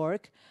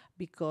framework,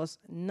 because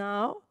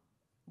now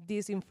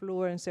this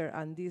influencer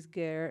and this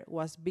girl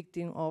was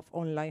victim of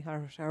online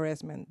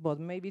harassment,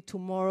 but maybe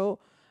tomorrow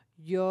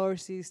your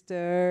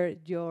sister,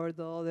 your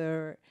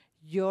daughter,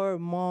 your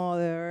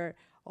mother,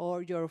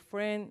 or your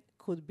friend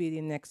could be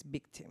the next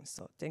victim.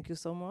 So thank you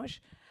so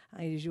much.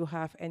 And if you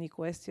have any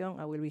question,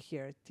 I will be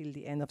here till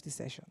the end of the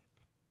session.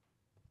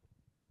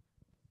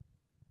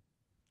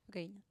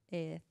 Okay,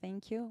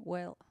 thank you.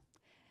 Well,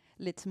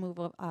 let's move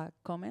on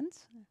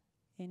comments.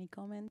 Any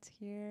comments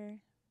here?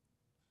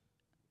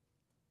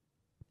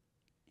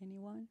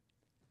 Anyone?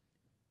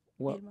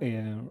 Well,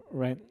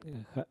 right.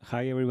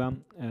 Hi,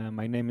 everyone.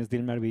 My name is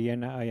Dilmar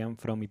Villena. I am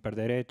from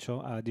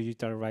Hiperderecho, a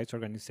digital rights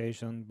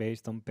organization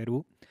based on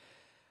Peru.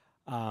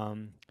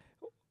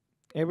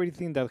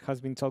 Everything that has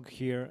been talked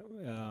here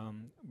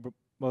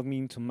brought me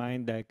into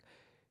mind that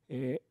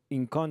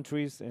in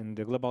countries in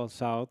the global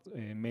south,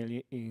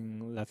 mainly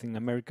in Latin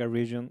America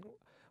region,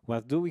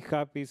 what do we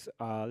have is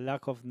a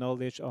lack of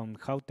knowledge on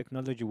how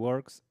technology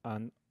works,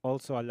 and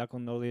also a lack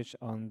of knowledge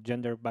on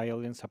gender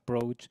violence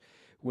approach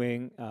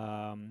when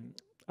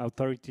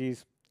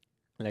authorities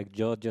like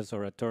judges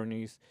or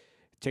attorneys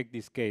check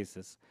these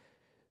cases.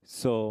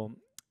 So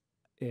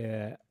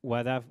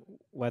what I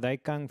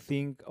can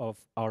think of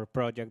our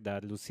project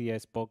that Lucia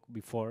spoke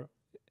before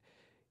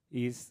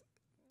is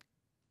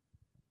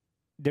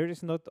there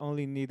is not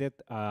only needed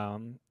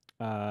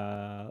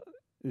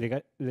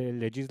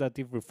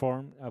legislative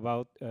reform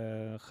about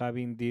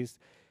having these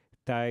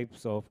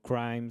types of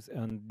crimes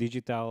and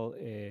digital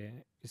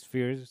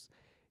spheres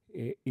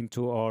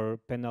into our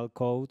penal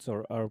codes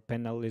or our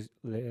penal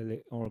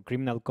or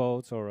criminal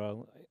codes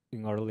or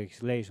in our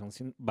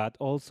legislations, but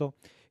also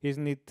is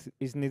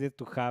needed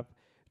to have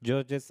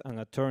judges and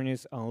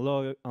attorneys and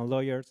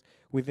lawyers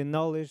with the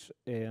knowledge,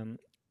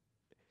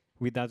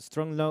 with that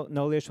strong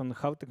knowledge on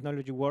how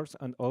technology works,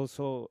 and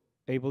also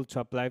able to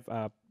apply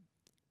a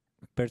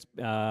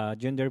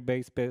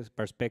gender-based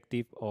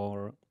perspective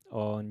or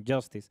on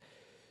justice.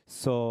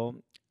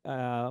 So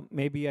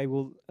maybe I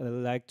would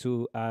like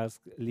to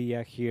ask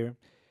Leah here,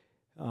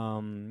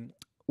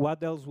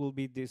 what else will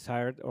be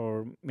desired,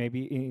 or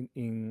maybe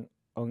in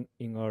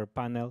our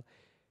panel,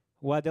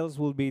 what else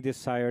will be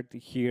desired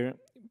here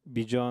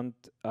beyond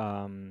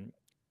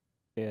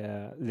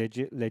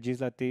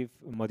legislative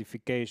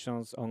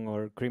modifications on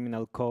our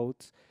criminal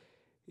codes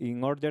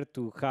in order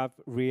to have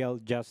real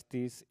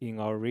justice in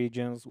our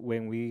regions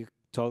when we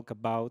talk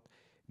about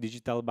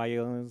digital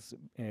violence,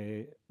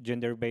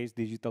 gender-based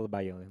digital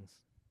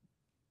violence?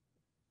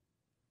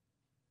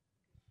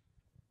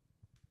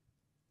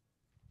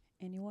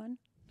 Anyone?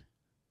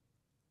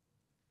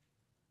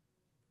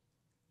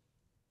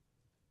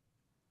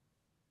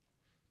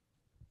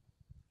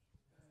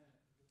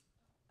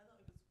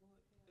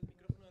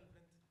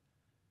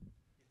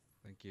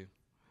 Thank you.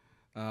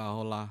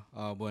 Hola,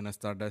 buenas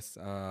tardes.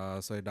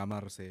 Soy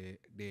Damar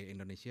de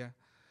Indonesia.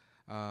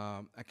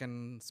 I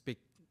can speak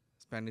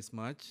Spanish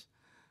much,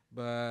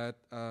 but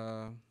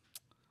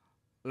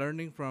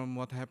learning from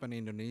what happened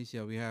in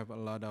Indonesia, we have a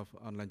lot of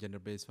online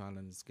gender-based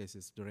violence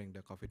cases during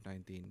the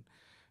COVID-19,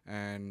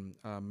 and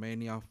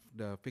many of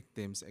the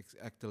victims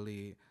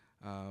actually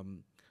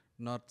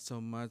not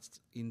so much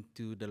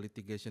into the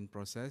litigation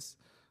process,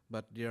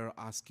 but they're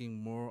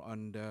asking more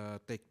on the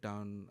take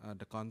down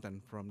the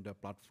content from the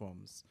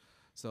platforms.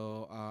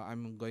 So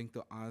I'm going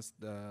to ask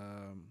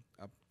the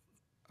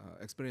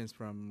experience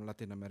from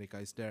Latin America.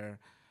 Is there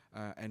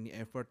any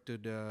effort to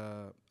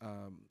the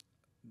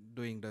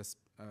doing this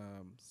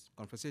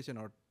conversation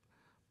or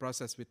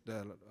process with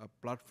the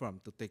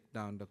platform to take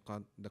down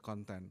the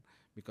content,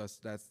 because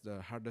that's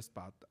the hardest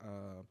part.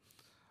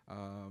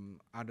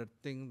 Other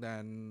thing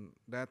than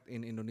that,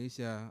 in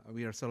Indonesia,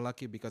 we are so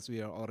lucky because we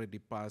are already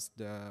past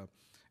the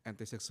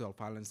anti-sexual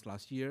violence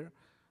last year,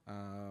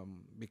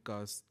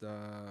 because the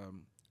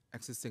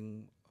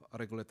existing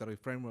regulatory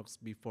frameworks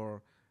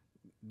before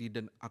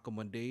didn't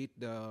accommodate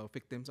the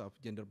victims of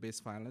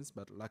gender-based violence,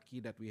 but lucky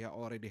that we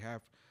already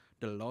have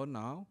the law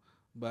now.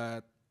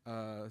 But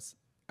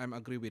I'm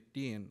agree with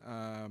Dean.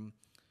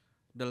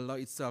 The law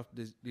itself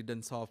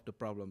didn't solve the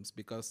problems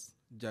because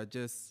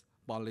judges,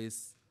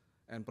 police,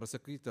 and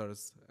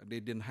prosecutors, they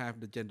didn't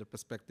have the gender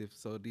perspective,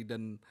 so they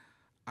didn't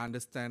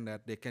understand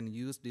that they can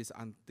use this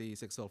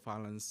anti-sexual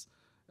violence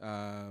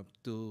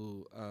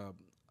to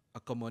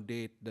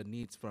accommodate the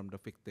needs from the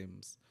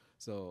victims.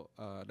 So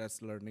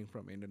that's learning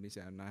from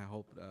Indonesia, and I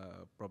hope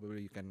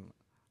probably you can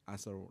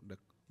answer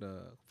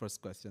the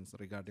first questions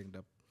regarding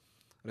the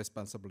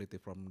responsibility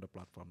from the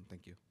platform.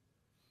 Thank you.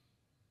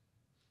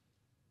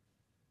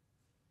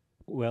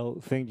 Well,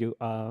 thank you.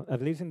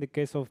 At least in the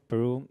case of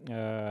Peru,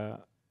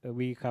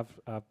 we have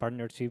a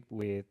partnership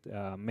with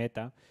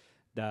Meta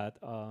that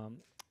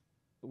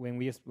when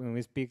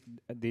we speak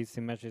these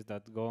images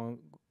that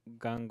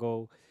can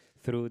go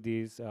through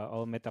these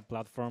all Meta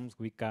platforms,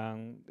 we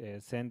can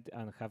send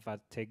and have a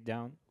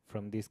takedown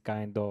from this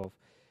kind of,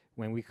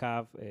 when we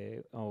have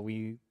or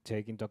we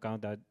take into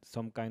account that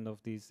some kind of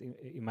these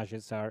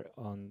images are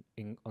on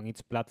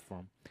its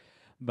platform.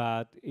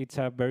 But it's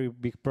a very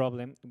big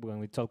problem when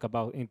we talk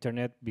about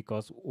internet,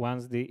 because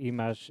once the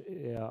image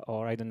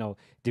or I don't know,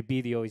 the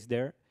video is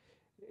there,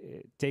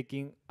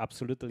 taking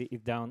absolutely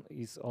it down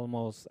is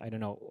almost, I don't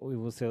know, we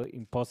will say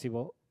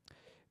impossible,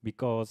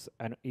 because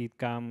it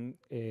can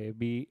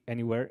be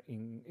anywhere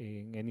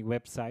in any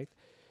website.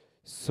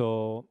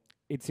 So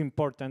it's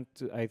important,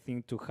 I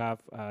think, to have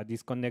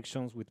these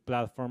connections with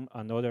platform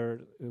and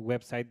other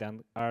websites that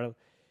are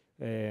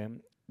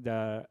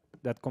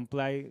that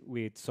comply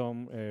with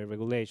some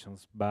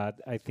regulations. But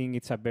I think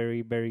it's a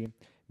very, very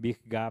big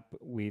gap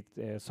with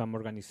some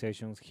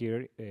organizations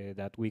here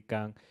that we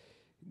can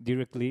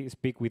directly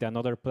speak with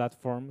another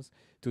platforms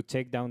to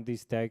take down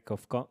this type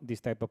of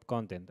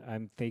content.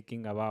 I'm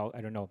thinking about,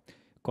 I don't know,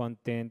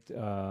 content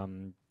or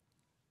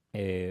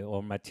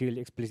material,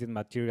 explicit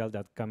material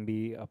that can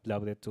be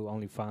uploaded to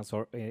OnlyFans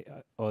or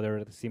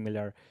other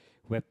similar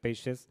web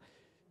pages.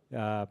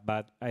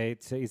 But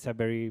it's a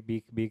very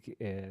big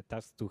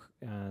task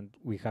and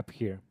we have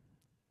here.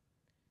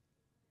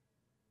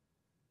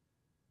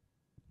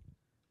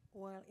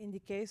 Well, in the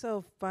case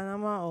of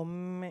Panama, or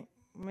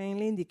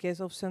mainly in the case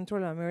of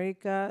Central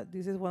America,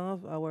 this is one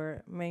of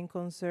our main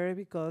concerns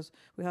because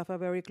we have a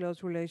very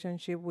close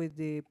relationship with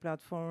the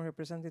platform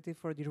representative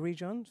for the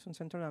region from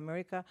Central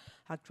America,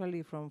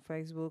 actually from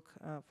Facebook,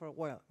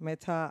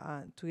 Meta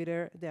and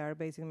Twitter. They are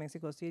based in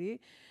Mexico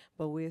City,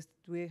 but we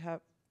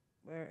have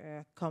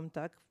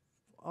contact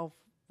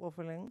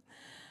offline.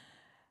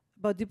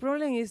 But the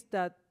problem is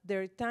that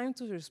their time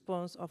to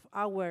response of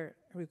our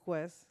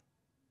requests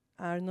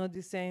are not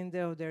the same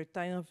of their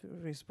time of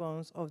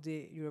response of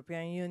the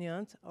European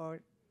Union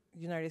or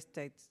United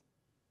States.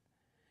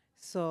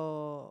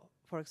 So,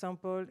 for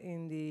example,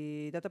 in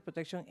the Data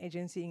Protection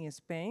Agency in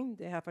Spain,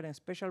 they have a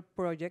special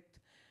project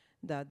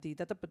that the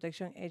Data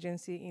Protection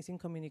Agency is in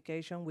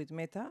communication with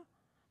Meta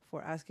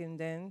for asking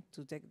them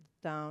to take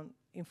down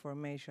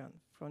information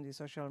from the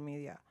social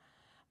media.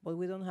 But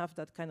we don't have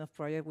that kind of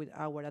project with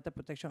our data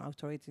protection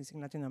authorities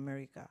in Latin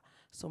America.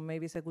 So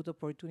maybe it's a good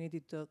opportunity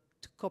to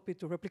copy,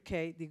 to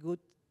replicate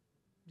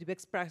the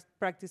best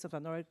practice of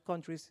other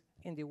countries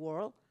in the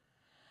world.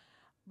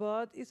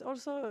 But it's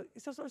also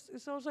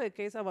a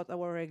case about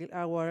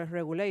our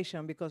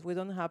regulation, because we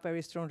don't have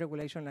very strong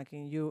regulation like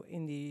in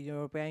the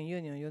European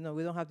Union. You know,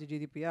 we don't have the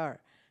GDPR.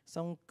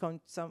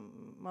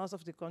 Most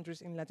of the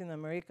countries in Latin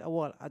America,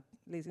 well, at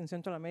least in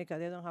Central America,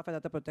 they don't have a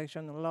data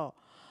protection law.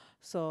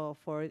 So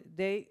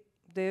they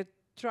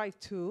try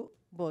to,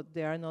 but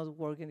they are not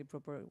working the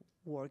proper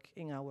work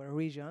in our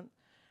region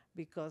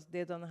because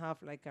they don't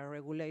have like a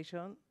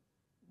regulation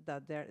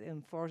that they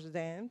enforce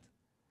them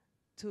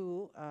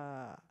to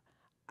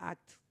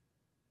act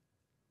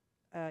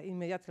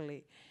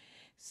immediately.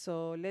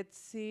 So let's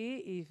see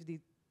if the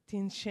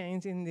things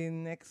change in the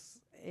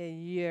next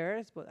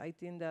years, but I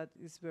think that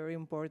it's very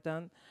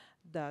important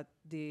that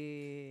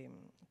the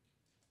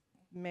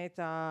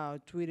Meta or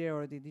Twitter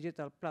or the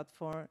digital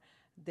platform,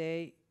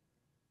 they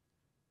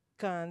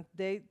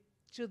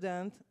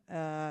shouldn't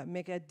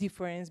make a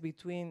difference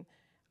between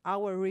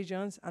our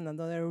regions and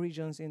other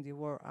regions in the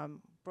world.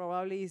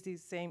 Probably it's the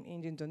same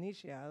in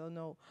Indonesia, I don't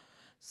know.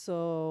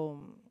 So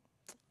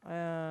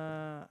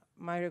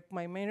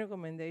my main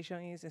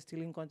recommendation is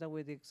still in contact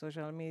with the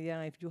social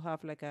media. If you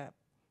have like a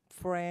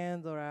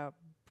friend or a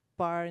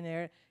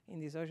partner in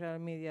the social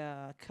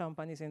media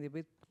companies and the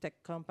big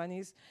tech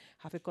companies,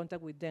 have a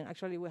contact with them.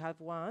 Actually, we have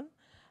one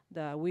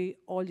that we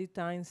all the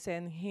time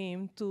send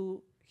him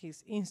to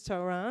his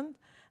Instagram,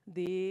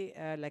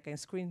 like a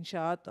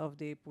screenshot of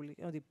the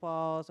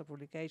post or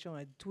publication,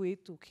 a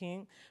tweet to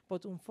him.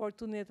 But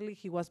unfortunately,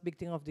 he was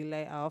victim of the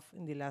layoff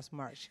in the last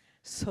March.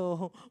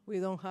 So we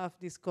don't have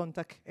this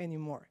contact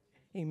anymore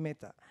in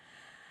Meta.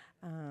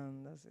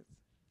 And that's it.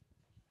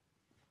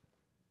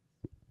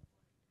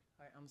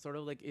 I'm sort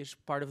of like ish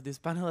part of this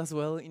panel as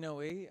well in a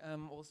way.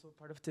 I'm also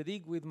part of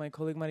TEDIC with my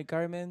colleague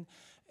Maricarmen.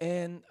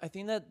 And I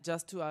think that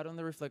just to add on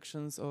the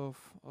reflections of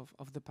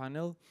the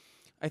panel,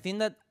 I think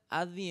that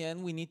at the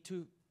end we need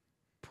to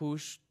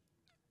push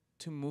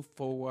to move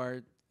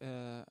forward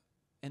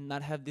and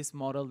not have this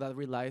model that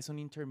relies on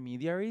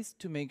intermediaries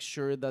to make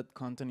sure that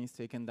content is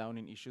taken down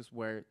in issues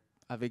where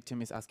a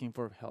victim is asking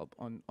for help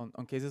on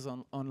cases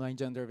on online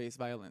gender-based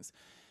violence.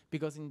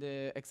 Because in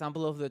the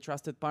example of the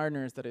trusted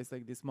partners, that is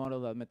like this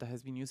model that Meta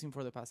has been using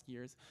for the past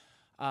years,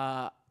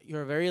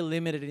 you're very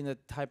limited in the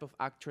type of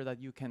actor that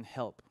you can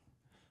help,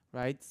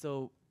 right?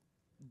 So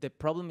the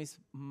problem is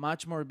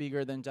much more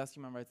bigger than just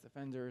human rights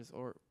defenders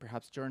or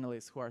perhaps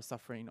journalists who are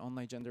suffering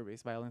online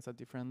gender-based violence at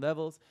different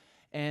levels.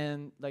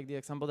 And like the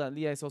example that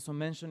Leah is also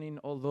mentioning,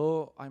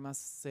 although I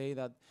must say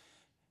that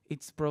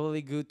it's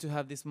probably good to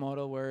have this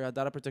model where a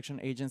data protection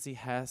agency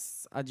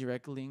has a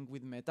direct link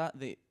with Meta,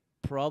 the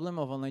problem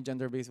of online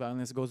gender-based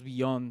violence goes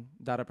beyond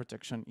data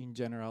protection in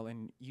general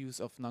and use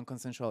of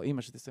non-consensual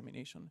image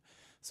dissemination.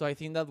 So I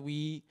think that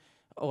we,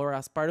 or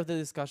as part of the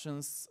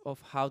discussions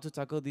of how to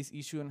tackle this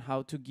issue and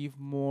how to give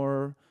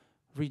more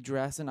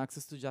redress and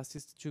access to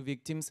justice to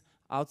victims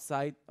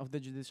outside of the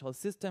judicial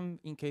system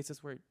in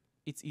cases where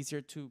it's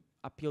easier to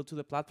appeal to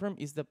the platform,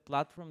 is the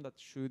platform that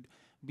should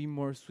be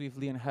more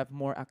swiftly and have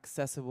more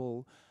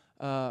accessible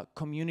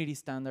community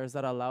standards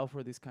that allow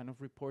for this kind of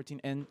reporting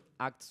and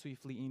act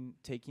swiftly in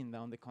taking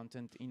down the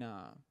content in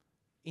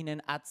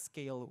an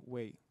at-scale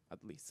way,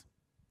 at least.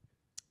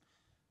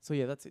 So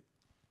yeah, that's it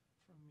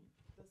from me.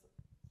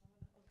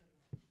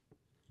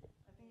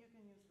 I think you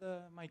can use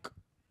the mic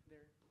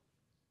there.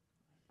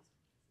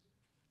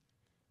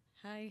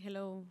 Hi,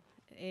 hello.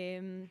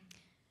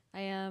 I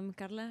am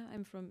Carla.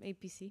 I'm from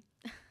APC.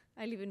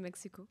 I live in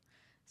Mexico,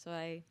 so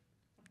I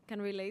can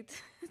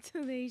relate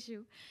to the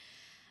issue.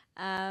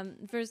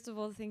 First of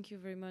all, thank you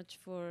very much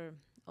for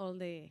all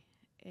the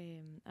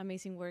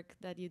amazing work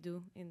that you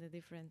do in the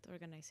different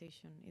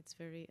organizations. It's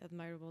very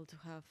admirable to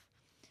have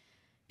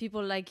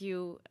people like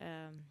you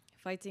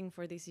fighting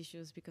for these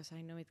issues, because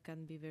I know it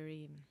can be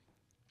very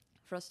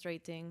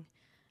frustrating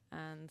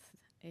and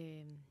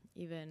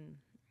even,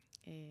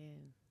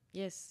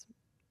 yes,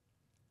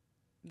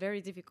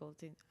 very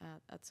difficult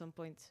at some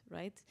point,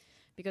 right?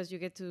 Because you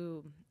get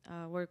to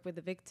work with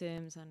the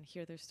victims and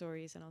hear their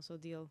stories and also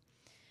deal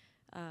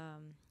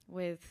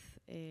with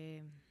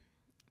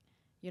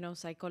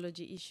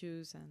psychology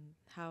issues and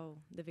how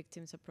the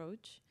victims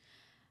approach.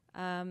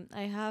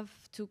 I have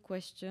two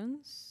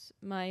questions.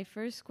 My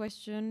first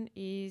question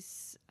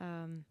is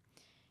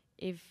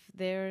if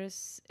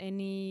there's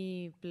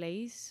any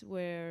place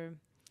where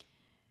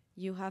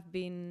you have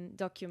been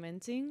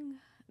documenting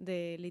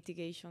the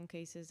litigation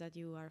cases that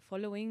you are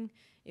following,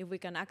 if we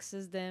can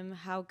access them,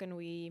 how can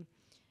we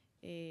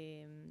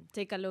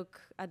take a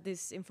look at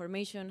this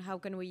information, how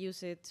can we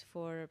use it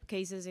for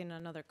cases in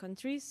other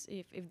countries,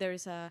 if there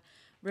is a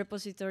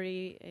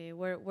repository,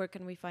 where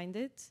can we find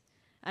it,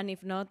 and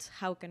if not,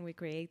 how can we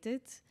create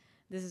it?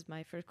 This is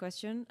my first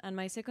question. And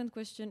my second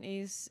question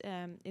is,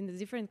 in the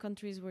different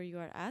countries where you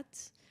are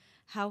at,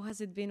 how has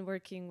it been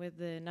working with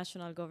the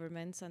national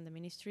governments and the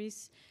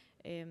ministries?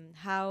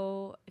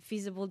 How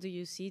feasible do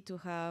you see to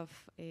have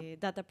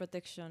data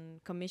protection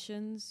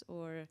commissions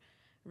or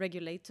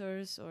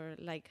regulators, or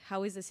like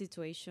how is the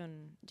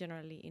situation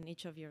generally in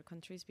each of your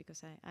countries?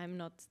 Because I'm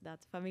not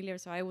that familiar,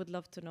 so I would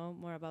love to know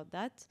more about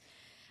that.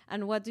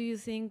 And what do you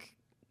think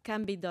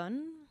can be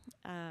done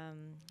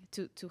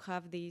to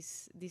have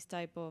these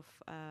type of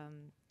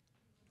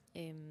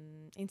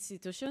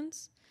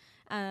institutions?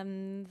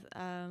 And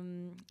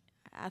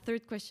a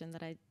third question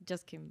that I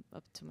just came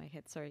up to my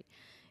head, sorry,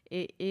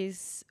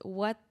 is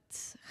what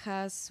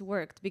has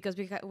worked? Because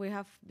we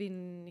have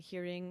been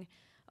hearing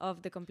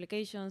of the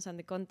complications and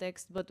the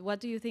context, but what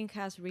do you think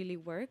has really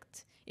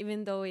worked,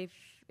 even though if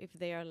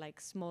they are like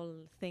small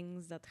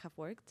things that have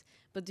worked?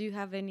 But do you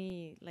have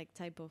any like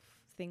type of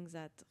things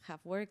that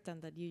have worked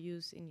and that you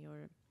use in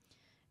your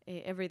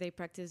everyday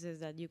practices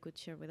that you could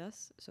share with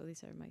us? So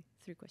these are my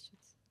three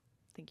questions.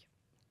 Thank you.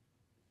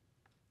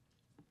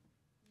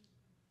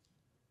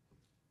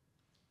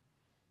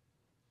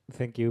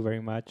 Thank you very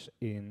much.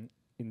 In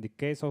the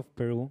case of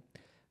Peru,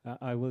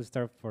 I will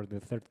start for the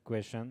third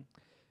question.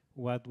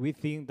 What we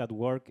think that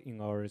work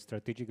in our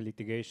strategic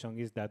litigation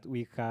is that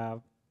we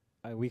had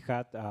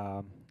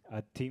a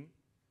team,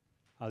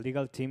 a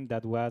legal team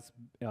that was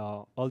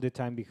all the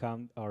time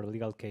behind our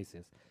legal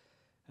cases.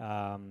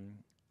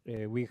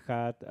 We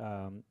had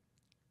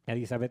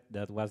Elizabeth,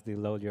 that was the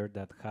lawyer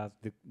that has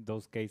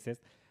those cases,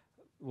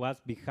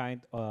 was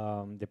behind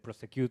the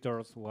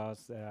prosecutors,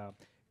 was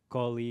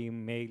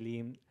calling,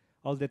 mailing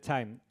all the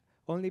time.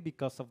 Only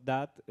because of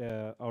that,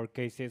 our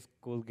cases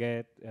could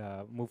get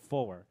moved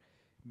forward.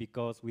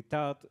 Because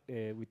without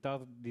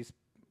this,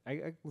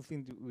 I would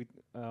think with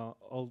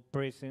all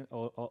present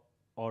or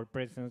our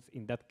presence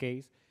in that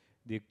case,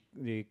 the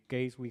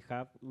case we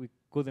have, we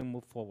couldn't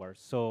move forward.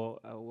 So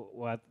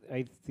what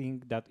I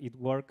think that it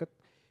worked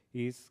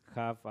is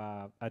have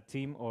a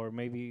team or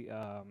maybe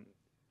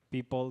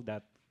people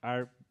that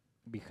are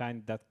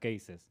behind that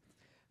cases.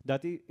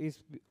 That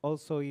is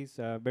also is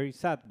very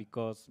sad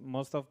because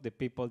most of the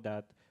people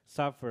that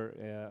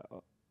suffers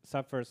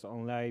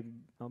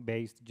online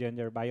based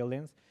gender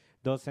violence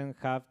doesn't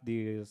have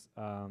this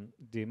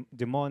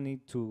the money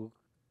to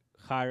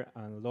hire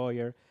a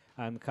lawyer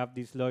and have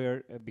this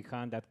lawyer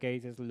behind that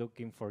case is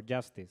looking for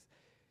justice.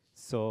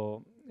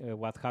 So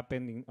what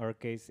happened in our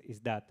case is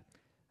that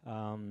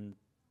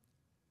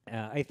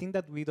I think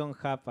that we don't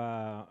have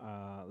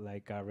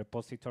like a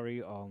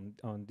repository on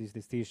these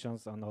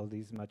decisions, on all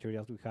these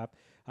materials we have,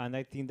 and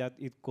I think that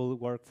it could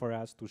work for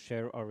us to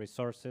share our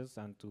resources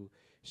and to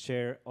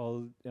share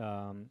all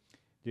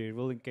the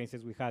ruling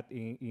cases we had.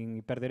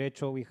 In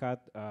Hiperderecho, we had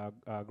a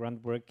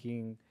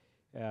groundbreaking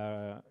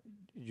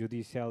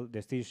judicial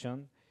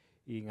decision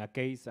in a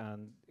case,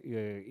 and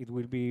it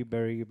will be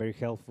very, very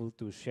helpful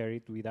to share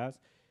it with us,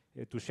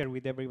 to share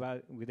with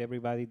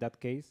everybody that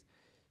case.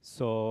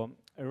 So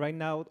right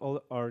now, all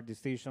our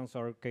decisions,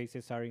 our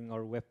cases are in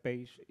our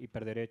webpage,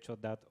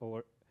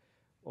 hiperderecho.org.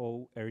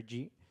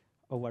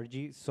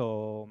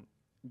 So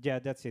yeah,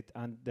 that's it.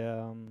 And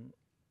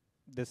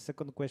the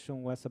second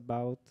question was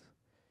about,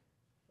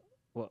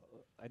 well,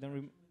 I don't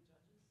remember.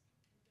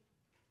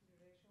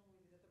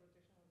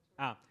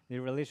 The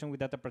relation with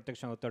data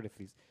protection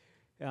authorities.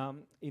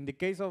 In the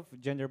case of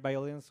gender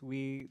violence,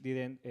 we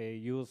didn't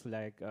use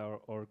like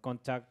or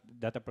contact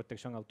data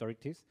protection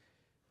authorities.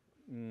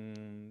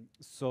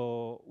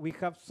 So we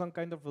have some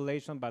kind of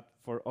relation, but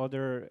for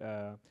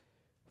other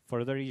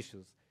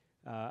issues.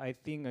 I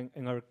think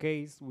in our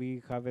case,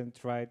 we haven't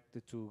tried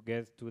to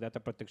get to data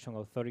protection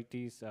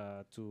authorities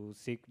to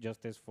seek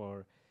justice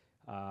for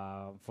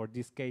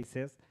these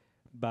cases,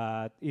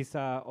 but it's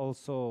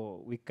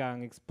also we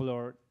can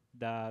explore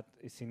that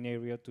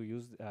scenario to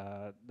use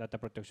data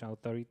protection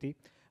authority.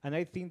 And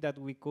I think that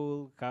we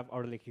could have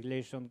our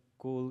legislation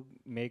could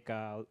make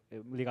a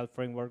legal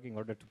framework in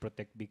order to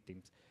protect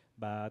victims.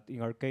 But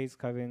in our case,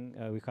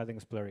 we hadn't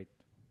explored it.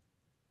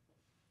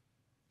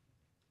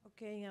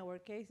 Okay, in our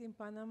case in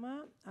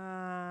Panama,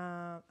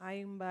 I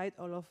invite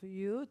all of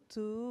you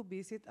to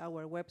visit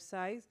our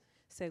website,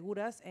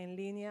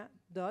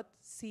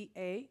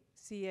 segurasenlinea.ca,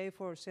 CA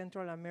for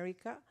Central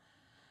America.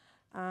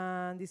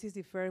 And this is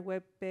the first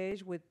web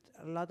page with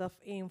a lot of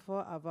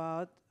info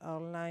about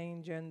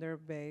online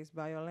gender-based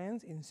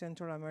violence in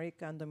Central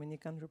America and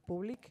Dominican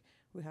Republic.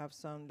 We have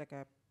some like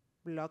a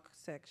blog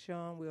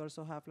section. We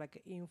also have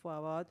like info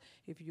about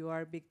if you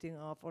are victim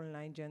of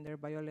online gender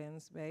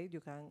violence, right? You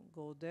can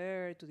go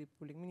there to the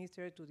public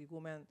minister, to the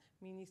woman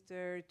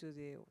minister, to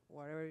the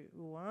whatever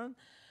you want.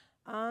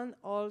 And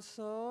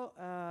also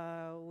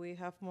we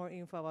have more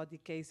info about the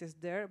cases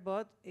there,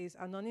 but it's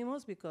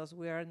anonymous because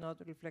we are not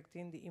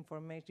reflecting the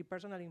information, the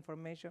personal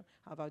information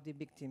about the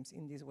victims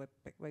in this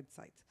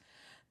website.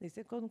 The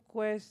second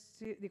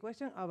question, the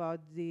question about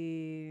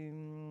the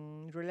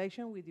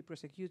relation with the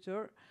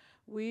prosecutor,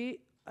 we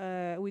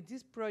with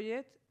this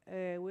project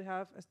we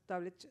have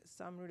established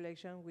some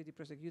relation with the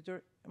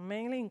prosecutor,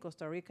 mainly in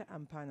Costa Rica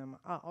and Panama,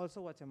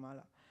 also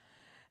Guatemala.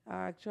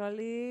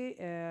 Actually,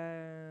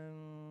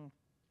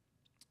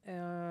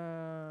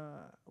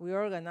 we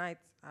organized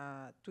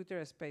a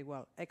Twitter space,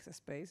 well, X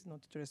space,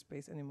 not Twitter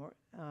space anymore,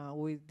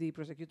 with the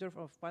prosecutor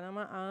of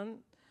Panama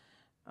and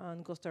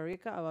Costa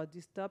Rica about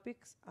these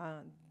topics.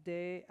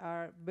 They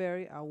are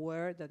very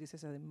aware that this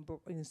is an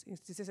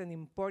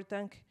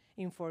important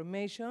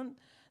information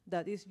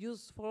that is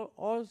useful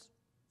also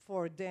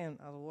for them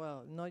as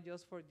well, not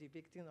just for the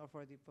victim or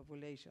for the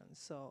population.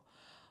 So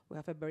we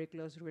have a very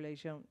close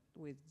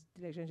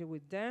relationship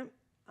with them.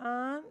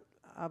 And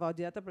about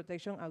the data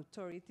protection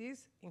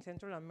authorities, in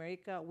Central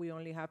America, we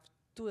only have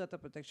 2 data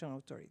protection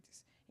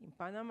authorities, in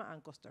Panama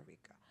and Costa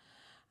Rica.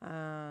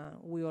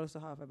 We also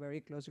have a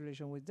very close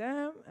relation with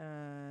them.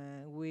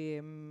 We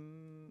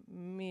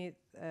meet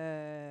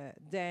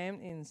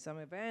them in some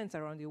events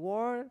around the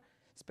world,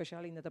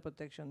 especially in data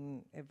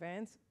protection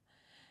events.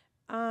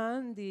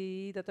 And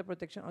the Data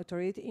Protection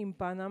Authority in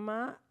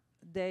Panama,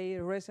 they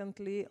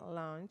recently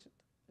launched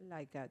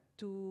like a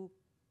 2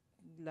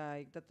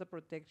 like data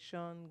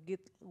protection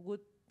good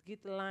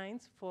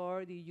guidelines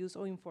for the use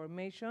of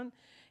information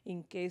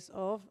in case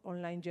of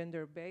online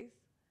gender-based.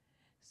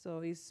 So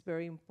it's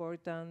very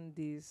important,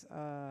 these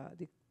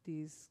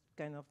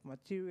kind of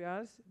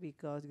materials,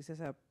 because this is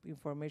a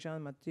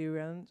information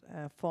material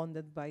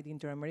funded by the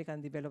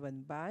Inter-American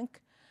Development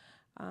Bank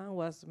and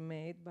was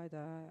made by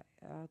the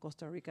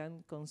Costa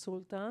Rican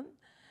consultant.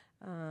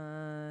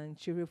 And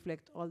she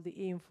reflects all the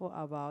info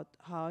about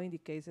how, in the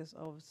cases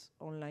of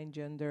online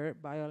gender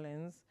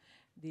violence,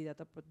 the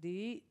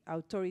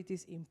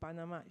authorities in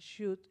Panama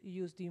should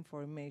use the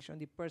information,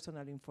 the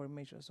personal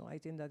information. So I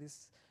think that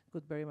is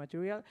good, very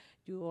material.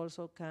 You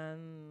also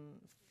can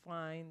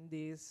find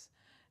these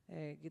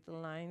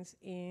guidelines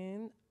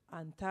in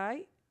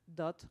anti.gov.pa.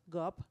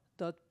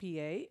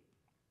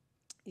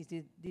 Is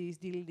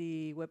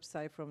the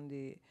website of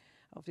the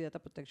Data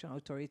Protection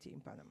Authority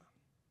in Panama.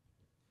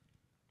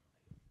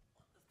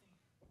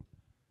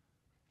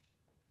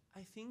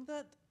 I think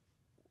that,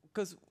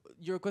 because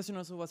your question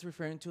also was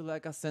referring to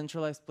like a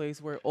centralized place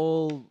where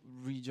all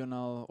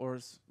regional or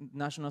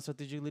national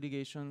strategic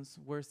litigations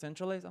were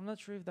centralized. I'm not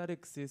sure if that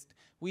exists.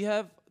 We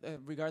have,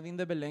 regarding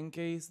the Belén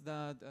case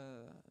that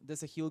the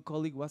Sehil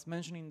colleague was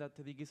mentioning, that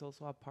TEDIC is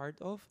also a part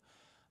of,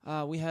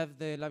 we have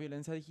the La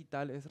Violencia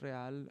Digital es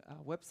Real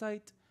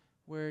website,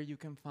 where you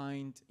can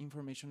find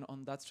information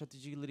on that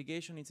strategic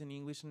litigation. It's in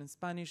English and in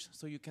Spanish,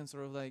 so you can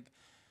sort of like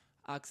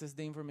access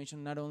the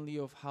information not only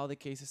of how the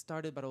case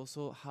started, but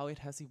also how it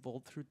has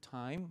evolved through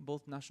time,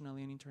 both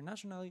nationally and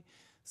internationally.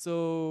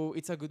 So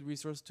it's a good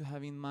resource to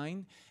have in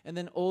mind. And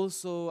then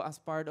also as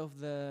part of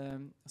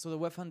the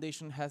Web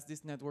Foundation has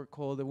this network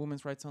called the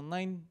Women's Rights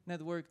Online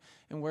Network,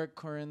 and we're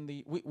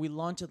currently, we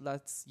launched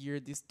last year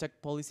this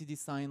Tech Policy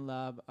Design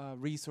Lab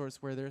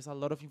resource where there's a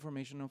lot of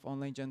information of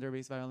online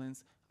gender-based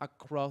violence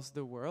across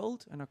the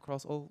world and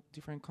across all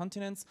different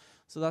continents.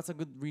 So that's a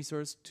good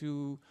resource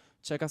to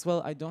check as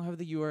well. I don't have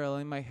the URL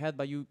in my head,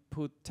 but you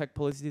put Tech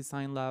Policy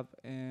Design Lab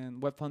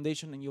and Web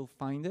Foundation and you'll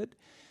find it.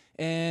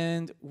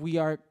 And we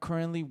are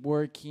currently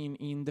working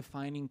in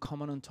defining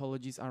common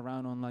ontologies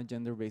around online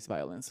gender-based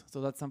violence. So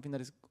that's something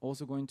that is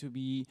also going to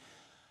be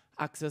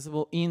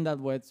accessible in that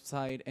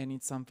website, and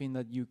it's something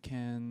that you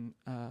can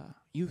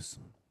use.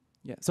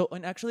 Yeah. So,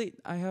 and actually,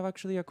 I have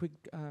actually a quick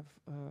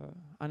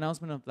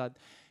announcement of that.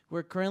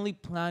 We're currently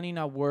planning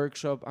a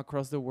workshop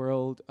across the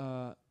world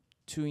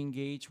to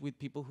engage with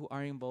people who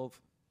are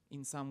involved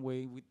in some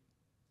way with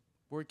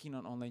working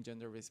on online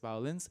gender-based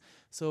violence.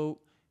 So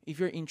if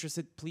you're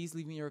interested, please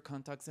leave me your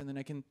contacts, and then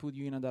I can put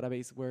you in a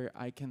database where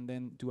I can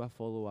then do a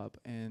follow-up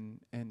and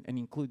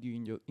include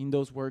you in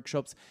those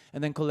workshops,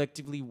 and then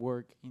collectively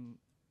work in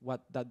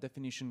what that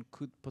definition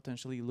could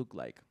potentially look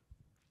like.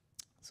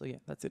 So yeah,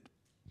 that's it.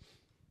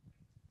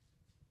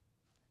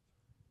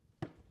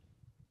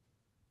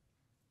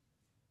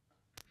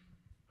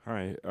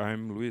 Hi,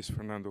 I'm Luis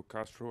Fernando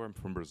Castro. I'm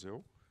from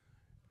Brazil,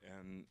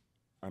 and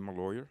I'm a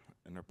lawyer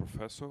and a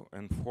professor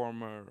and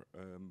former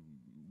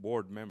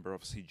board member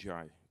of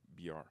CGI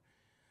BR.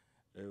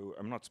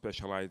 I'm not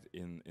specialized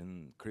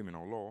in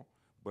criminal law,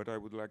 but I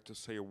would like to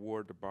say a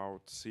word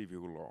about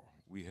civil law.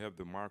 We have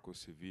the Marco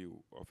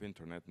Civil of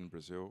Internet in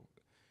Brazil,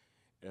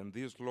 and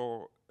this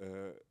law,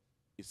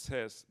 it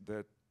says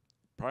that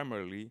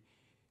primarily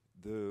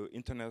the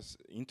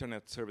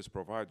internet service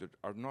providers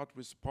are not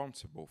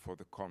responsible for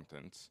the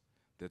contents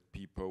that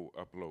people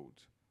upload,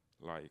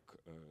 like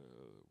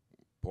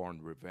porn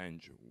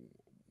revenge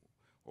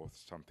or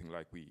something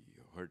like we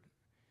heard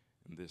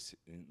in this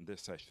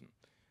session.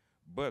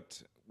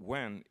 But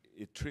when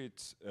it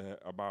treats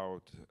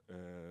about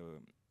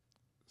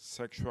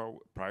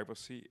sexual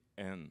privacy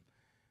and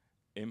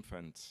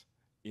infants'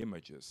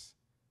 images,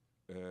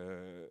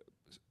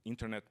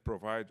 internet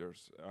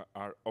providers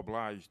are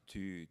obliged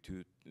to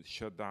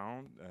shut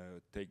down,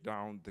 take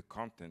down the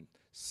content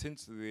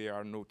since they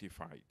are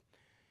notified.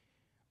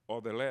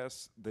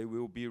 Otherwise, they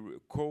will be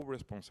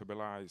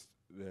co-responsibilized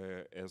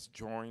as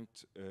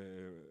joint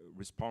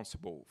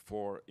responsible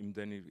for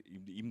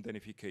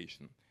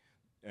indemnification.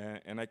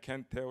 And I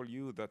can tell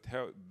you that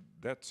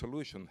that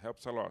solution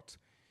helps a lot,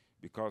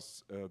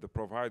 because the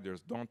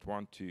providers don't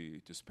want to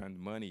spend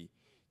money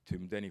to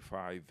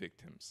indemnify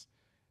victims.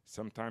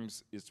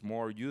 Sometimes it's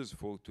more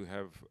useful to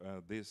have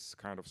this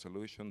kind of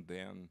solution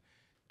than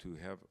to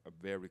have a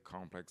very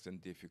complex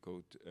and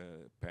difficult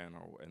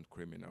penal and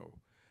criminal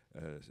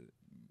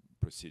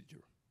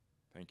procedure.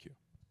 Thank you.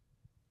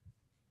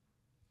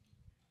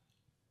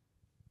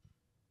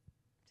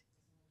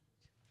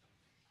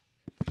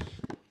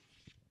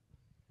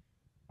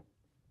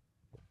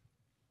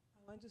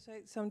 I want to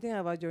say something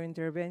about your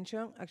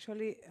intervention.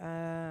 Actually,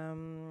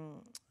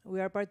 we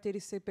are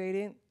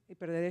participating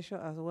Hiperderecho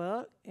as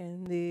well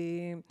in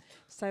the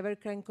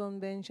Cybercrime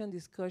Convention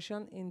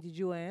discussion in the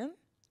UN.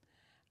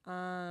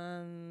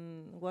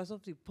 And one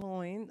of the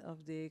point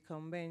of the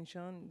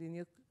convention, the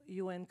new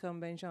UN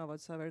Convention about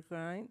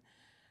Cybercrime,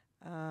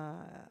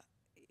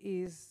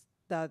 is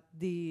that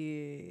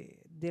the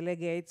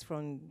delegates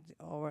from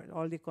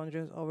all the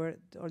countries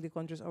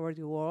over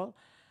the world,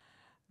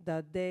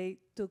 that they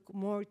took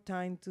more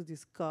time to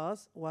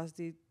discuss was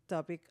the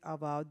topic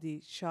about the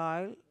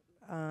child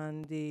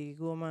and the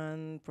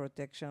woman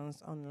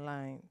protections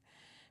online,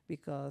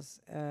 because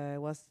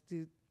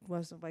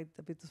was like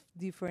a bit of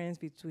difference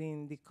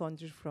between the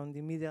countries from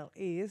the Middle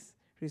East,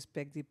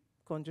 respect the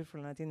countries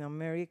from Latin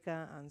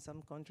America, and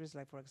some countries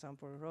like, for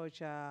example,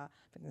 Russia,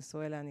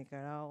 Venezuela,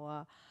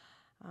 Nicaragua.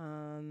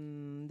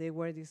 They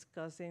were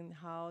discussing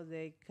how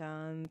they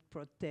can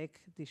protect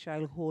the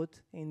childhood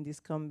in this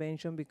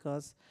convention,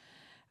 because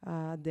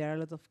there are a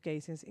lot of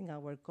cases in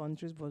our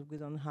countries, but we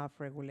don't have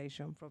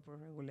regulation, proper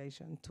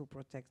regulation to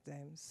protect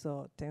them.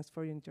 So thanks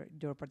for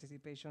your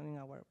participation in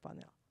our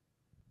panel.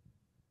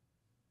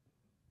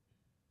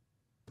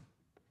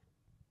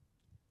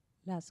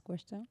 Last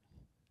question.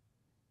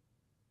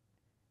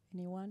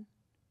 Anyone?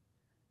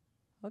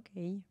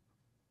 Okay,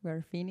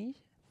 we're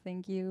finished.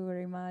 Thank you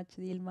very much,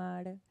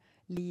 Dilmar,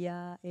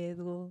 Leah,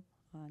 Edu,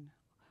 and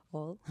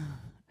all,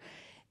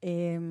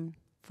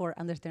 for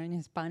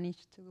understanding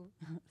Spanish too.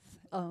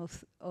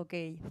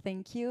 Okay,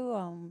 thank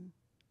you.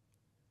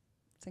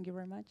 Thank you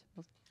very much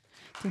for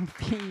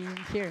being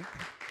here.